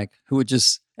were like,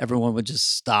 everyone would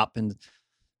just stop. And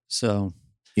so...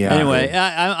 Yeah. Anyway,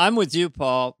 I'm with you,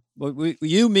 Paul.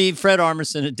 You, me, Fred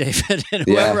Armisen, and David, and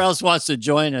whoever else wants to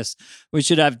join us, we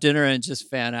should have dinner and just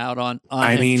fan out on.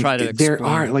 I mean, try to explain. There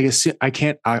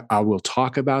are I will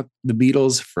talk about the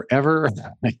Beatles forever.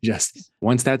 I just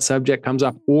once that subject comes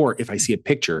up, or if I see a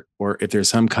picture, or if there's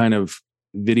some kind of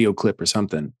video clip or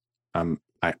something,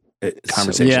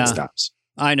 conversation stops.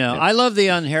 I know. Yeah. I love the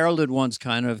unheralded ones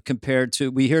kind of compared to,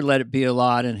 we hear Let It Be a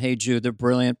lot and Hey Jude, they're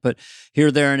brilliant, but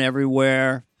Here, There, and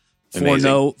Everywhere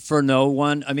for no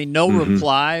one. I mean, No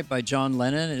Reply by John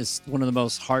Lennon is one of the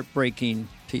most heartbreaking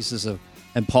pieces of,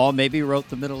 and Paul maybe wrote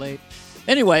the middle eight.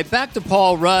 Anyway, back to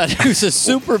Paul Rudd, who's a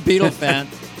super Beatle fan.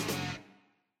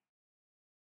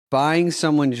 Buying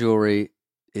someone jewelry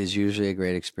is usually a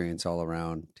great experience all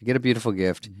around. To get a beautiful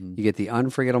gift, you get the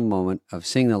unforgettable moment of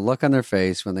seeing the look on their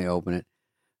face when they open it.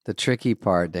 The tricky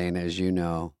part, Dana, as you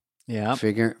know,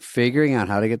 figuring out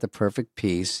how to get the perfect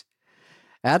piece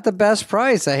at the best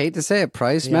price. I hate to say it,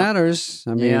 price matters.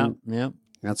 I mean,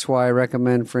 that's why I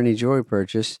recommend for any jewelry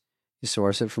purchase, you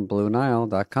source it from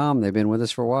BlueNile.com. They've been with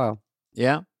us for a while.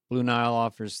 Yeah, Blue Nile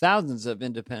offers thousands of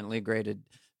independently graded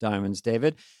diamonds,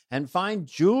 David, and fine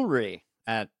jewelry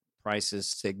at prices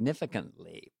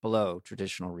significantly below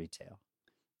traditional retail.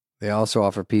 They also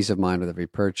offer peace of mind with every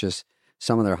purchase.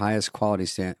 They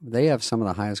have some of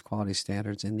the highest quality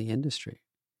standards in the industry.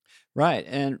 Right.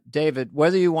 And David,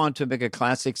 whether you want to make a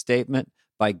classic statement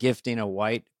by gifting a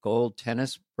white gold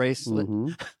tennis bracelet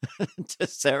to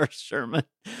Sarah Sherman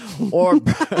or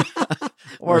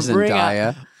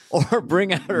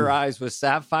bring out her eyes with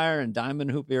sapphire and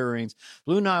diamond hoop earrings,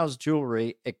 Blue Nile's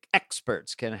jewelry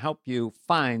experts can help you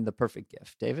find the perfect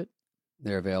gift. David?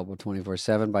 They're available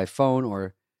 24/7 by phone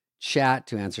or chat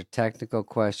to answer technical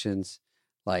questions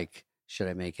like, should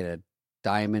I make it a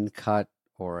diamond cut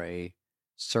or a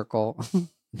circle.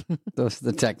 Those are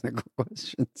the technical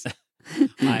questions.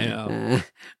 I know.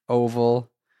 Oval.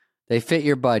 They fit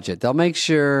your budget. They'll make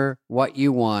sure what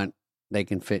you want, they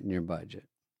can fit in your budget.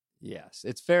 Yes.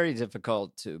 It's very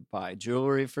difficult to buy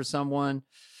jewelry for someone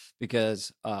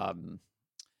because,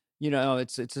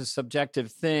 it's a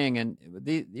subjective thing, and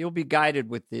you'll be guided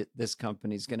with this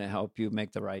company's going to help you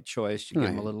make the right choice. You give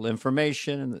them a little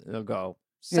information, and they'll go,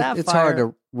 Sapphire. It's hard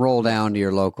to roll down to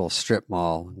your local strip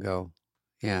mall and go,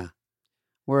 yeah,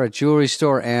 we're a jewelry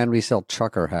store and we sell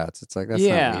trucker hats. It's like, that's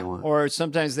not what you want. Or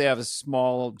sometimes they have a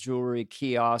small jewelry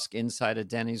kiosk inside a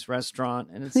Denny's restaurant,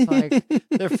 and it's like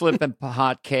they're flipping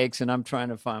hot cakes, and I'm trying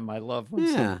to find my loved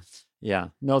ones. Yeah. Yeah.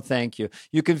 No, thank you.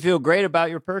 You can feel great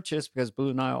about your purchase because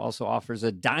Blue Nile also offers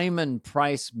a diamond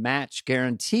price match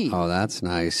guarantee. Oh, that's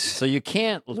nice. So you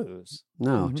can't lose.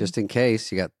 No, just in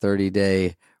case. You got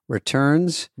 30-day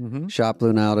returns. Shop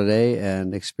Blue Nile today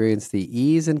and experience the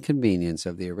ease and convenience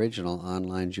of the original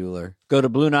online jeweler. Go to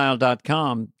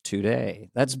BlueNile.com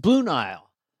today. That's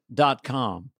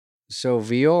BlueNile.com. So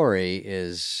Vuori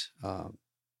is a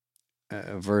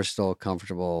versatile,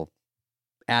 comfortable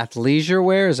athleisure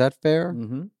wear. Is that fair?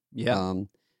 Yeah.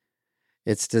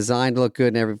 It's designed to look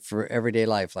good for everyday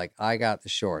life. Like I got the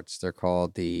shorts. They're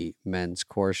called the men's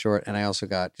core short. And I also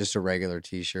got just a regular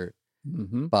t-shirt.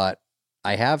 But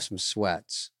I have some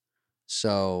sweats.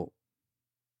 So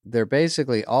they're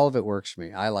basically, all of it works for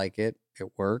me. I like it.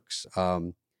 It works.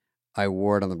 I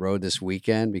wore it on the road this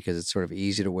weekend because it's sort of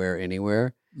easy to wear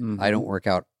anywhere. I don't work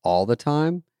out all the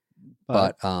time,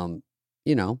 but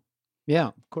yeah,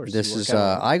 of course. This is,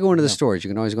 I go into the stores. You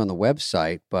can always go on the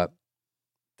website, but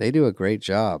they do a great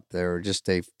job. They're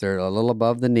a little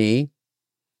above the knee.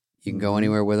 You can go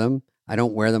anywhere with them. I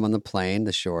don't wear them on the plane,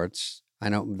 the shorts. I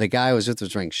know the guy I was with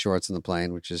was wearing shorts on the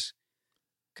plane, which is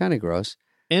kind of gross.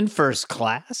 In first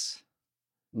class?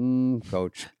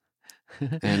 Coach.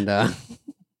 And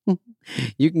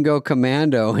you can go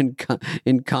commando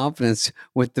in confidence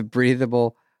with the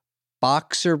breathable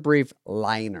boxer brief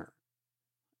liner.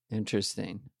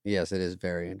 Interesting. Yes, it is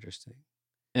very interesting.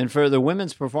 And for the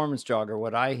women's performance jogger,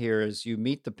 what I hear is you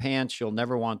meet the pants you'll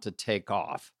never want to take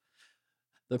off.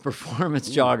 The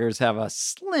performance joggers have a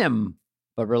slim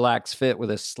but relaxed fit with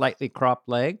a slightly cropped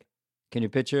leg. Can you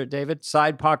picture it, David?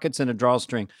 Side pockets and a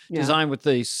drawstring. Designed with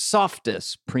the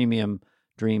softest premium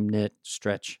dream knit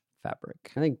stretch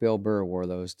fabric. I think Bill Burr wore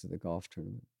those to the golf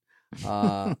tournament.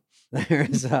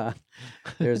 There's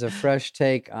a fresh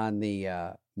take on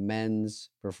the men's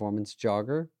performance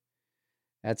jogger.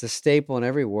 That's a staple in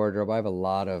every wardrobe. I have a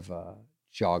lot of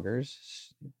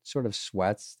joggers, sort of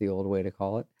sweats, the old way to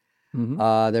call it.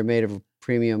 They're made of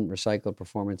premium recycled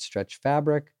performance stretch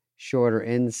fabric, shorter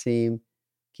inseam,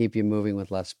 keep you moving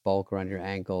with less bulk around your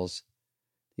ankles.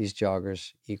 These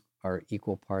joggers are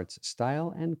equal parts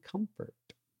style and comfort.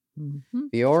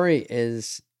 Vuori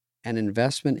is an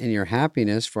investment in your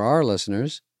happiness. For our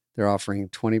listeners, they're offering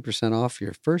 20% off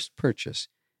your first purchase.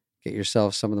 Get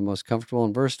yourself some of the most comfortable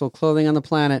and versatile clothing on the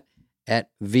planet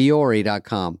at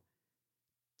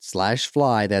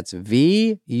Vuori.com/fly. That's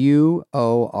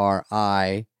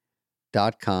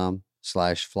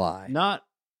VUORI.com/fly. Not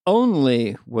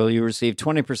only will you receive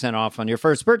 20% off on your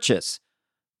first purchase,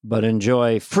 but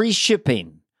enjoy free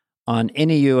shipping on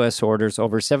any U.S. orders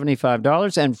over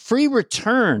 $75 and free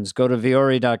returns. Go to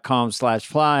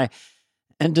Vuori.com/fly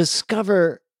and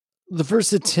discover the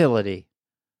versatility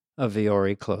of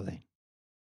Vuori clothing.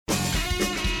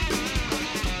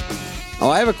 Oh,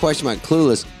 I have a question about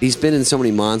Clueless. He's been in so many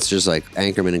monsters like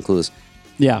Anchorman and Clueless.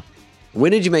 Yeah.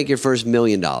 When did you make your first $1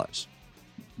 million?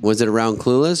 Was it around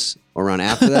Clueless or around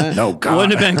after that? No, God.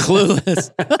 Wouldn't have been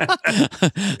Clueless.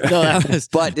 No, that was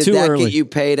But did too that early. get you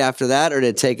paid after that, or did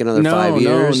it take another 5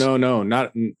 years? No,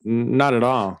 not at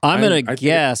all. I'm going to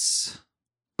guess.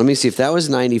 Let me see if that was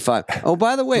 95. Oh,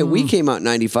 by the way, we came out in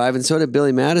 95, and so did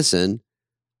Billy Madison.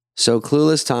 So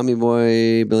Clueless, Tommy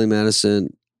Boy, Billy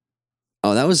Madison.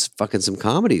 Oh, that was fucking some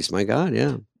comedies. My God,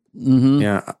 yeah.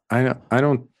 Yeah, I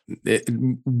don't.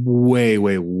 Way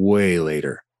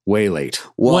later. Way late.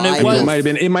 Well,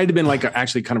 it might have been like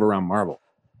actually kind of around Marvel.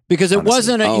 Because it honestly.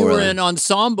 wasn't you were really? an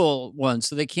ensemble one,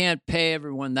 so they can't pay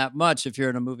everyone that much if you're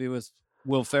in a movie with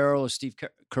Will Ferrell or Steve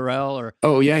Carell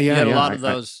or you had a lot of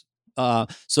those.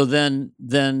 So then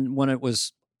when it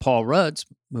was Paul Rudd's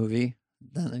movie,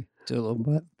 then they do a little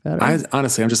bit better.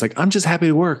 I'm just happy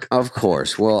to work. Of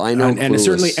course. Well, I know, and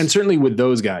certainly with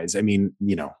those guys. I mean,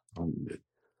 I'll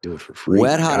do it for free.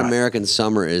 Wet Hot American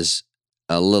Summer is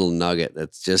a little nugget.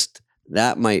 That's just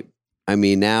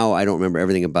now I don't remember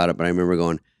everything about it, but I remember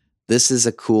going, "This is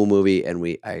a cool movie,"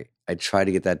 and I tried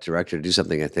to get that director to do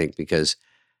something. I think because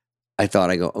I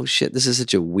thought, I go, oh shit, this is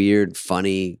such a weird,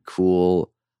 funny,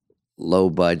 cool,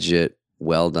 low budget,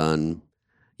 well done.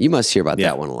 You must hear about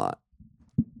that one a lot.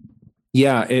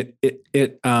 Yeah,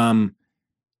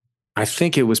 I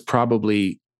think it was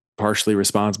probably partially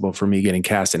responsible for me getting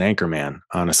cast in Anchorman,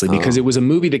 honestly, because it was a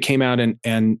movie that came out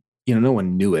and no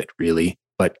one knew it really,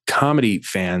 but comedy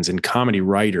fans and comedy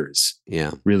writers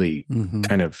really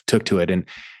kind of took to it.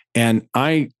 And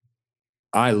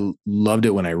I loved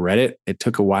it when I read it. It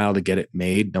took a while to get it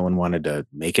made. No one wanted to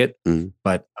make it,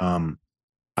 but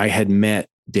I had met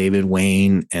David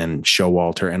Wayne and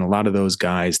Showalter and a lot of those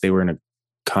guys. They were in a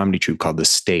comedy troupe called The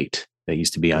State that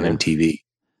used to be on MTV.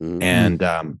 And,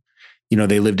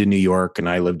 they lived in New York and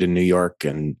I lived in New York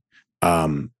and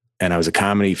I was a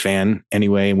comedy fan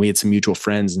anyway. And we had some mutual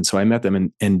friends. And so I met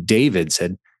them and David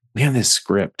said, we have this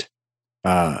script.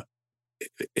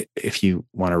 If you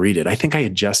want to read it, I think I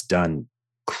had just done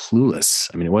Clueless.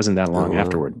 I mean, it wasn't that long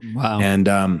afterward. Wow. And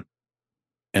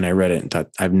I read it and thought,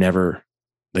 I've never,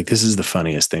 this is the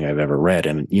funniest thing I've ever read.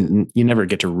 And you never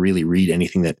get to really read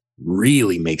anything that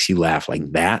really makes you laugh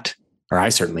like that. Or I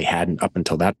certainly hadn't up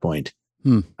until that point.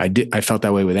 I felt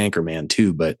that way with Anchorman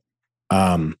too, but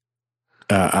I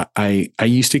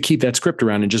used to keep that script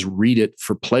around and just read it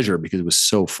for pleasure because it was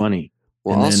so funny.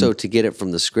 Well, and also to get it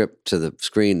from the script to the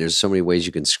screen, there's so many ways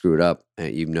you can screw it up.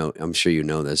 I'm sure you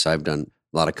know this. I've done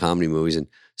a lot of comedy movies and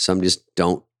some just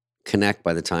don't connect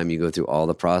by the time you go through all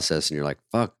the process and you're like,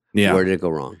 fuck, where did it go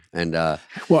wrong? And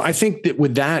well, I think that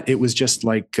with that, it was just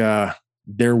like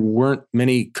there weren't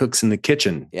many cooks in the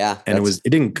kitchen. Yeah. And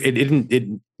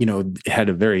it had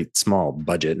a very small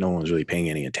budget. No one was really paying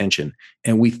any attention.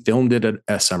 And we filmed it at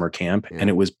a summer camp and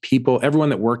it was everyone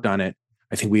that worked on it.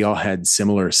 I think we all had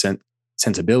similar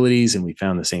sensibilities and we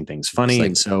found the same things funny. Like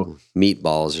and so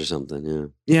meatballs or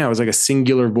something. Yeah. It was like a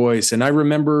singular voice. And I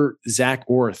remember Zach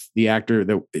Orth, the actor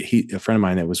a friend of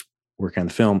mine that was working on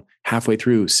the film, halfway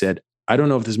through said, I don't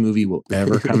know if this movie will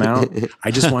ever come out.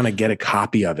 I just want to get a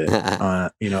copy of it.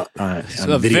 It's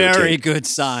a very good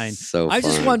sign. So I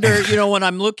just wonder, when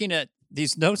I'm looking at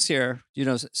these notes here,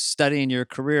 studying your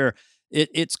career,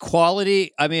 it's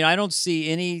quality. I mean, I don't see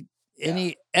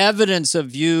any evidence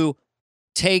of you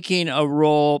taking a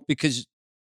role because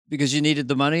you needed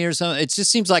the money or something. It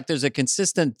just seems like there's a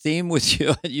consistent theme with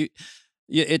you.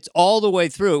 It's all the way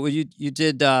through. You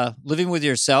did Living with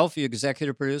Yourself. You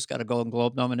executive produced, got a Golden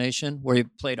Globe nomination where you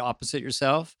played opposite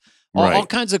yourself. All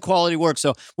kinds of quality work.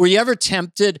 So were you ever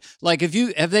tempted? Like,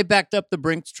 have they backed up the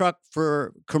Brinks truck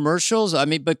for commercials? I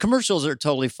mean, but commercials are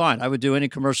totally fine. I would do any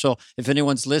commercial if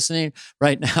anyone's listening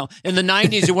right now. In the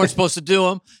 90s, you weren't supposed to do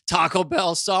them. Taco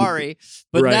Bell, sorry.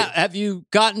 But now, have you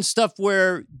gotten stuff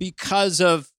where because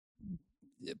of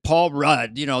Paul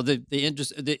Rudd,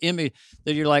 the image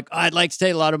that you're like, I'd like to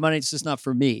take a lot of money. It's just not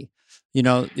for me.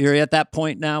 You're at that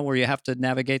point now where you have to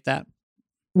navigate that.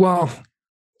 Well,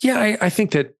 yeah, I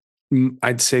think that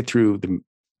I'd say through the,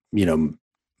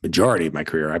 majority of my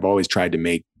career, I've always tried to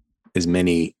make as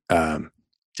many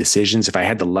decisions. If I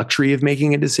had the luxury of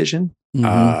making a decision,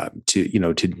 to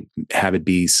have it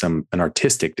be an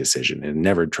artistic decision and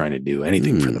never trying to do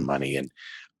anything for the money. And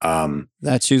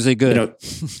that's usually good.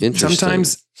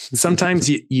 Sometimes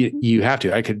you have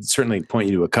to. I could certainly point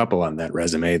you to a couple on that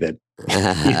resume that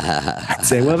I'd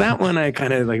say, well, that one I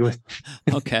kind of like.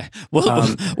 Okay,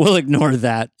 we'll ignore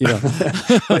that.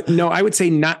 But no, I would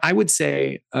say not. I would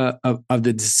say of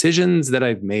the decisions that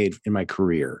I've made in my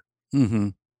career,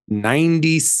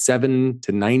 97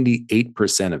 to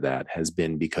 98% of that has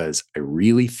been because I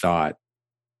really thought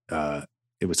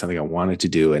it was something I wanted to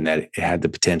do and that it had the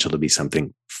potential to be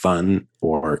something fun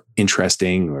or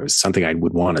interesting or something I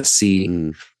would want to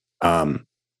see.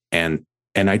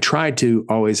 And I tried to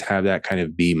always have that kind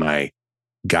of be my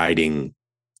guiding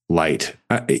light.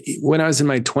 When I was in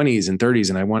my 20s and 30s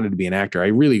and I wanted to be an actor, I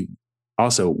really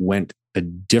also went a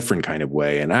different kind of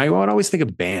way. And I would always think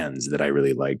of bands that I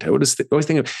really liked. I would always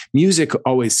think of music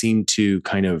always seemed to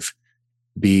kind of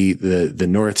be the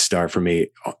North Star for me,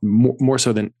 more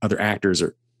so than other actors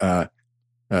or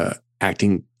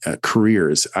acting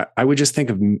careers. I would just think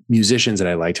of musicians that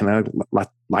I liked, and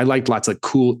I liked lots of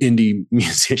cool indie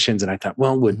musicians. And I thought,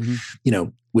 well, would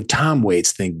Tom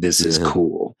Waits think this is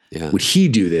cool? Yeah. Would he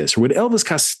do this? Or would Elvis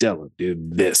Costello do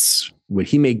this? Would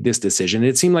he make this decision? And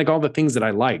it seemed like all the things that I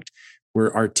liked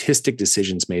were artistic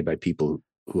decisions made by people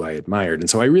who I admired. And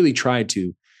so I really tried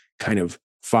to kind of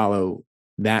follow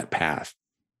that path.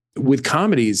 With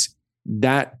comedies,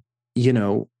 that,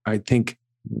 I think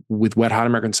with Wet Hot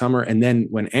American Summer, and then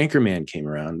when Anchorman came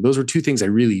around, those were two things I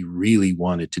really, really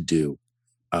wanted to do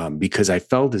because I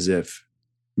felt as if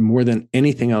more than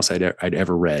anything else I'd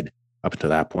ever read, up until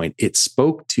that point. It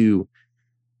spoke to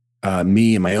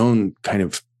me and my own kind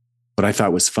of what I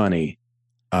thought was funny.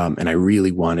 And I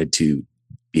really wanted to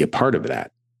be a part of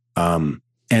that.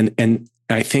 And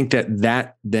I think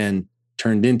that then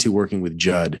turned into working with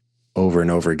Judd over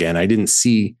and over again. I didn't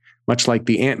see, much like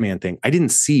the Ant-Man thing, I didn't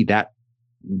see that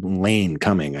lane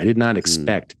coming. I did not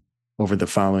expect over the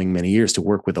following many years to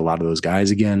work with a lot of those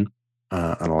guys again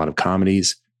on a lot of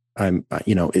comedies. It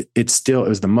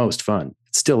was the most fun.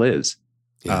 It still is.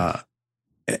 Yeah.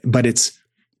 But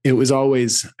it was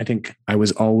always, I think I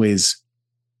was always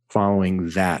following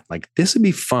that. Like, this would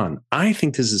be fun. I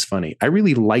think this is funny. I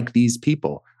really like these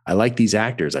people. I like these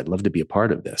actors. I'd love to be a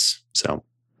part of this. So,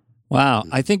 wow.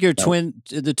 I think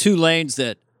the two lanes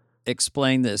that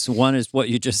explain this, one is what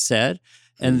you just said,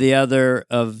 and the other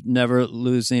of never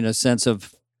losing a sense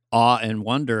of awe and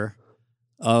wonder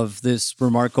of this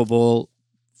remarkable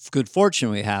good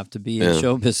fortune we have to be in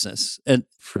show business. And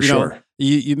for sure,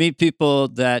 you meet people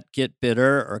that get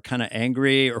bitter or kind of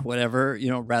angry or whatever,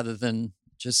 rather than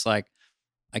just like,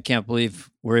 I can't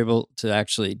believe we're able to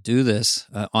actually do this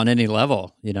on any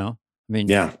level, I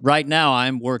mean, right now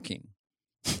I'm working.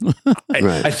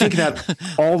 I think that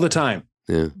all the time.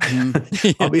 Yeah.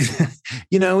 I'll be,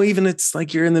 even it's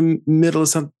like you're in the middle of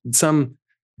some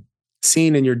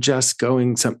scene and you're just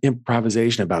going some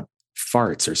improvisation about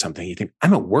farts or something. You think,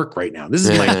 I'm at work right now. This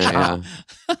is my job.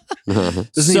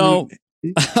 So,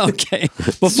 okay.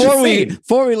 Before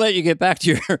we let you get back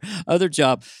to your other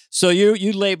job, so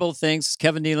you label things.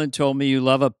 Kevin Nealon told me you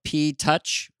love a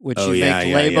P-touch, which you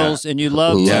make labels, and you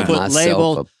love to put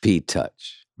labels. A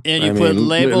P-touch, and you put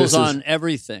labels on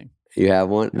everything. You have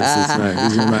one. These are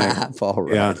my Paul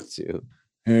Rudd too.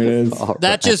 Here it is.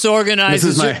 That just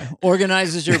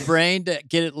organizes your brain to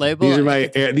get it labeled. These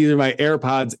are my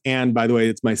AirPods, and by the way,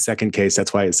 it's my second case.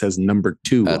 That's why it says number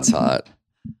 2. That's hot.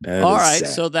 All right,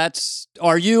 so that's.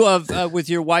 Are you with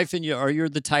your wife and you? Are you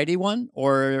the tidy one,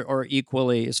 or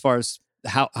equally as far as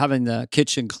having the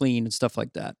kitchen clean and stuff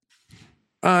like that?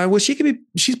 Well,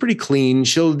 she's pretty clean.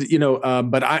 She'll,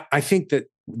 but I think that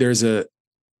there's a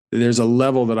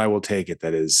level that I will take it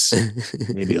that is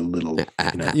maybe a little,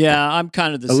 Yeah, I'm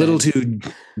kind of the same. Little too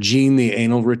Gene the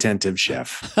anal retentive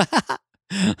chef.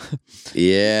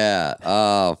 Yeah.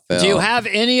 Oh, Phil. Do you have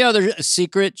any other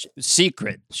secret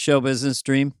show business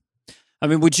dream? I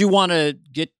mean, would you want to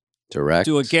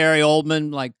do a Gary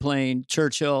Oldman, like playing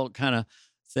Churchill kind of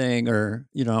thing, or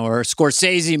or a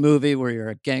Scorsese movie where you're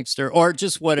a gangster, or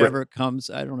just whatever comes?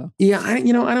 I don't know. Yeah,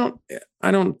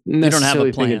 I don't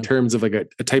necessarily think in terms of like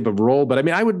a type of role, but I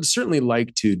mean, I would certainly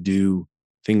like to do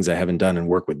things I haven't done and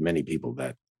work with many people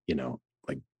that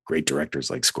like great directors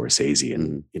like Scorsese,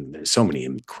 and there's so many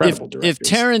incredible directors. If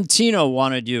Tarantino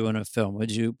wanted you in a film,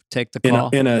 would you take the call?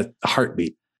 In a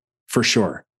heartbeat, for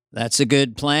sure. That's a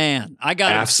good plan. I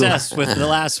got obsessed with the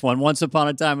last one, Once Upon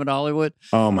a Time in Hollywood.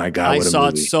 Oh my God. I saw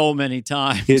it so many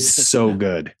times. It's so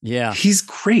good. Yeah. He's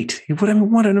great. What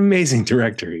an amazing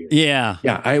director he is. Yeah.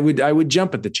 Yeah. I would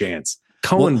jump at the chance.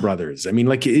 Coen brothers. I mean,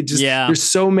 like, it just, there's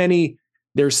so many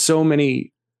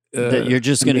that you're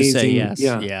just going to say yes.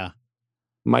 Yeah.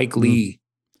 Mike Lee.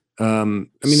 I mean,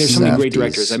 there's so many great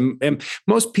directors. And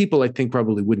most people, I think,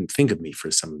 probably wouldn't think of me for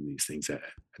some of these things at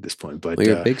this point. But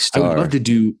you're a big star. I would love to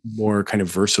do more kind of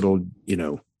versatile,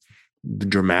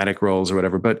 dramatic roles or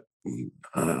whatever. But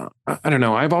I don't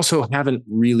know. I've also haven't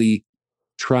really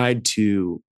tried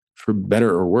to, for better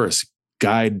or worse,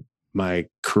 guide my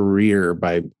career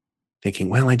by thinking,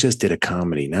 well, I just did a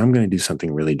comedy. Now I'm going to do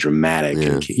something really dramatic.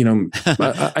 Yeah. And,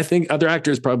 I think other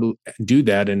actors probably do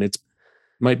that, and it's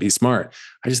might be smart.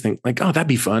 I just think like, oh, that'd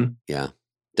be fun. Yeah.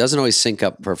 Doesn't always sync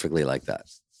up perfectly like that.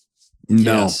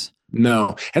 No.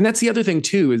 And that's the other thing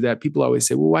too, is that people always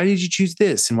say, well, why did you choose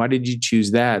this? And why did you choose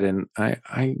that? And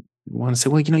I want to say,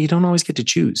 well, you don't always get to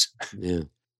choose. Yeah.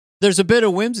 There's a bit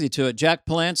of whimsy to it. Jack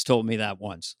Palance told me that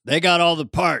once. They got all the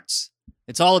parts.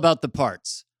 It's all about the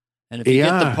parts. And if you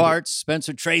get the parts,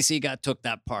 Spencer Tracy took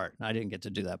that part. I didn't get to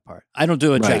do that part. I don't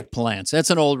do a Jack Palance. That's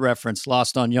an old reference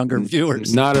lost on younger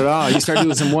viewers. Not at all. You start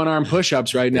doing some one-arm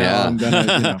push-ups right now. Yeah. I'm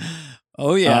gonna,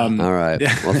 Oh, yeah. All right.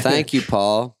 Well, thank you,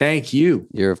 Paul. Thank you.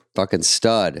 You're a fucking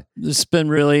stud. This has been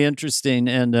really interesting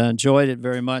and enjoyed it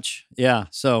very much. Yeah.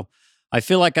 So I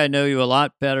feel like I know you a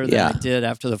lot better than I did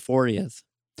after the 40th.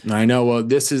 I know. Well,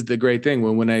 this is the great thing.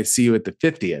 When I see you at the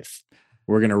 50th,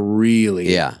 we're going to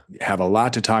really have a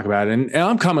lot to talk about. And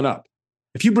I'm coming up.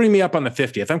 If you bring me up on the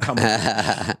 50th, I'm coming.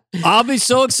 I'll be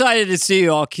so excited to see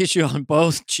you. I'll kiss you on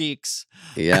both cheeks.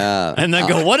 Yeah. And then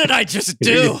go, what did I just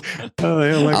do?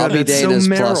 I'll be Dana's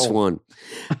plus one.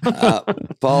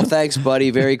 Paul, thanks, buddy.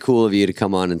 Very cool of you to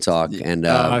come on and talk. And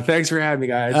thanks for having me,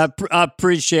 guys. I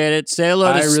appreciate it. Say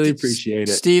hello to I really appreciate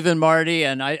it. Steve and Marty.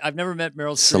 And I've never met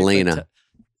Meryl Streep. Selena.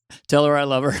 Tell her I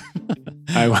love her.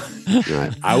 I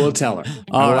will tell her.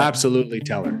 I will absolutely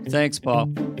tell her. Thanks,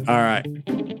 Paul. All right.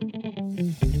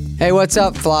 Hey, what's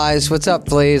up, flies? What's up,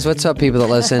 fleas? What's up, people that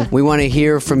listen? We want to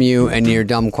hear from you and your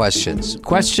dumb questions.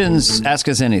 Questions, ask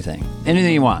us anything.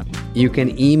 Anything you want. You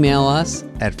can email us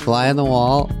at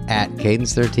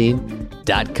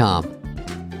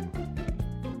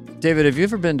flyonthewall@cadence13.com. David, have you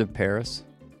ever been to Paris?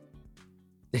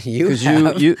 You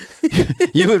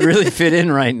would really fit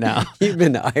in right now. You've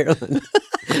been to Ireland.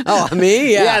 Oh,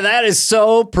 me? Yeah. Yeah, that is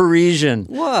so Parisian.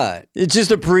 What? It's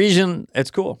just a Parisian.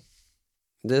 It's cool.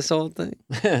 This whole thing?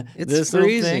 It's this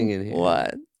freezing in here.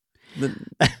 What?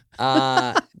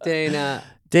 Dana.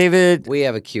 David. We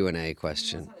have a Q&A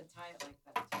question.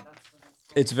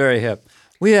 It's very hip.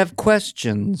 We have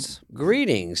questions.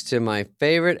 Greetings to my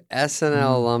favorite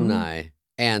SNL alumni,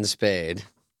 Ann Spade.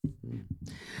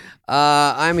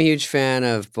 I'm a huge fan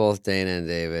of both Dana and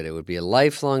David. It would be a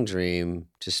lifelong dream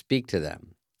to speak to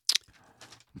them.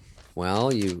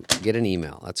 Well, you get an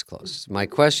email. That's close. My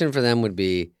question for them would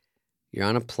be, you're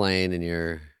on a plane and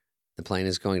the plane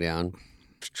is going down.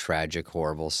 Tragic,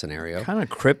 horrible scenario. Kind of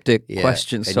cryptic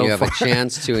question so far. And you have a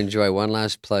chance to enjoy one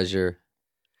last pleasure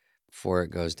before it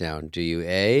goes down. Do you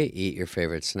A, eat your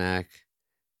favorite snack,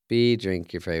 B,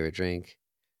 drink your favorite drink,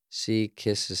 C,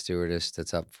 kiss the stewardess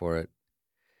that's up for it,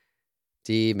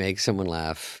 D, make someone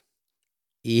laugh,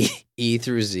 E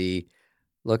through Z,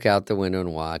 look out the window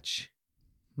and watch.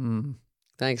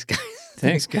 Thanks, guys.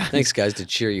 Thanks, guys. Thanks, guys, to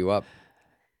cheer you up.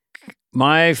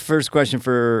 My first question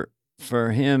for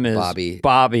him is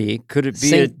Bobby. Could it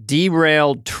be a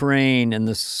derailed train in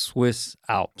the Swiss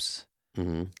Alps?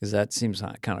 Because that seems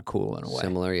kind of cool in a way.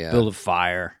 Similar, yeah. Build a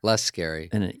fire. Less scary.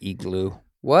 And an igloo.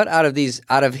 What out of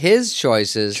his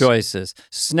choices?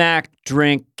 Snack,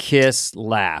 drink, kiss,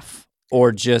 laugh,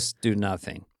 or just do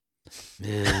nothing.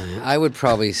 I would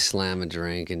probably slam a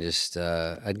drink and just,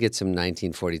 I'd get some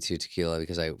 1942 tequila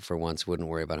because I, for once, wouldn't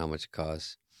worry about how much it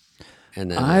costs. And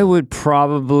then I would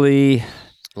probably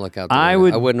look out the window. I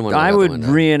wouldn't want to. I would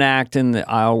reenact in the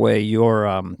aisleway your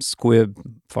squib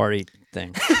farty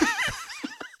thing.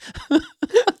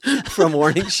 From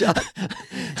Warning Shot.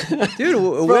 Dude,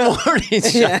 Warning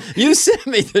Shot. Yeah. You sent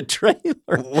me the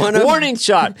trailer. Warning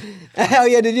Shot. Hell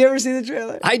yeah, did you ever see the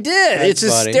trailer? I did. It's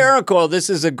hysterical. This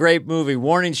is a great movie.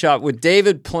 Warning Shot with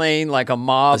David playing like a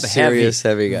mob heavy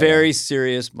guy. Very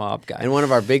serious mob guy. And one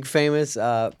of our big famous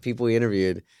people we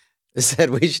interviewed said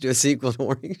we should do a sequel to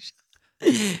Warning Shot.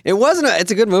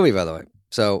 It's a good movie, by the way.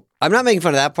 So I'm not making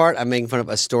fun of that part. I'm making fun of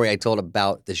a story I told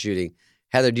about the shooting.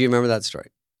 Heather, do you remember that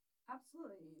story?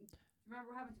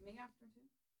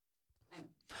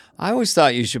 I always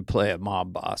thought you should play a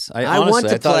mob boss. I want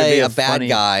to play a bad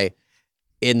guy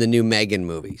in the new Megan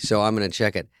movie, so I'm going to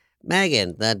check it.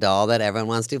 Megan, the doll that everyone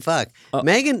wants to fuck.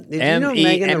 Megan, did you know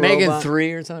Megan the Megan robot?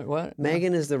 3 or something? What?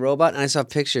 Megan is the robot, and I saw a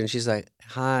picture, and she's like,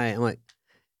 hi. I'm like,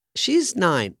 she's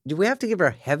 9. Do we have to give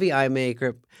her heavy eye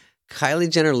makeup,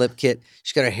 Kylie Jenner lip kit?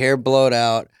 She's got her hair blowed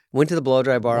out. Went to the blow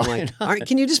dry bar. I'm like, all right,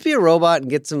 can you just be a robot and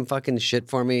get some fucking shit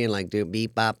for me and like do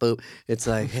beep, bop, boop? It's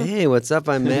like, hey, what's up?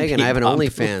 I'm Megan. I have an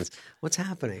OnlyFans. What's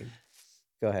happening?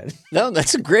 Go ahead. No,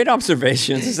 that's a great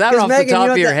observation. Is that off Megan, the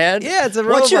top of your head? Yeah, it's a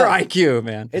robot. What's your IQ,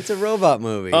 man? It's a robot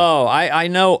movie. Oh, I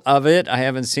know of it. I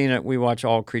haven't seen it. We watch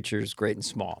All Creatures Great and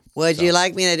Small. Would you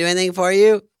like me to do anything for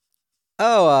you?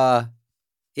 Oh,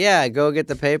 yeah, go get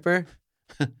the paper.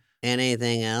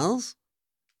 Anything else?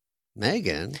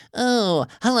 Megan? Oh,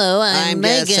 hello, I'm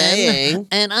Megan. Just saying.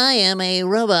 And I am a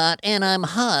robot, and I'm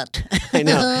hot. I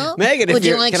know. Megan, Would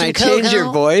you like can I some change cocoa?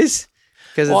 your voice?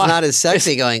 Because it's not as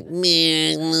sexy going,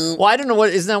 well, I don't know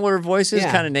isn't that what her voice is?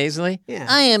 Yeah. Kind of nasally? Yeah.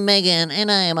 I am Megan, and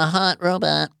I am a hot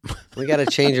robot. We got to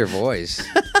change her voice.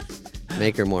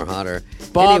 Make her more hotter.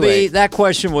 Bobby, anyway, that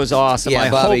question was awesome.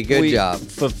 Yeah, Bobby, good job.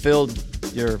 Fulfilled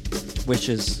your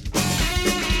wishes.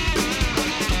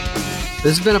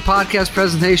 This has been a podcast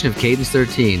presentation of Cadence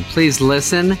 13. Please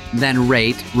listen, then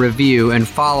rate, review, and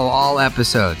follow all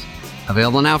episodes.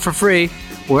 Available now for free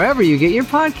wherever you get your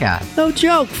podcast. No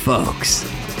joke, folks.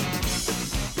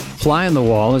 Fly on the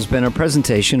Wall has been a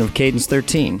presentation of Cadence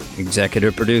 13.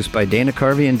 Executive produced by Dana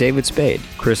Carvey and David Spade,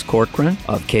 Chris Corcoran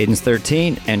of Cadence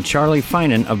 13, and Charlie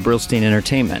Finan of Brillstein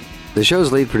Entertainment. The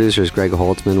show's lead producer is Greg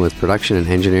Holtzman with production and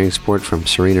engineering support from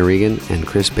Serena Regan and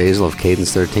Chris Basil of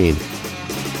Cadence 13.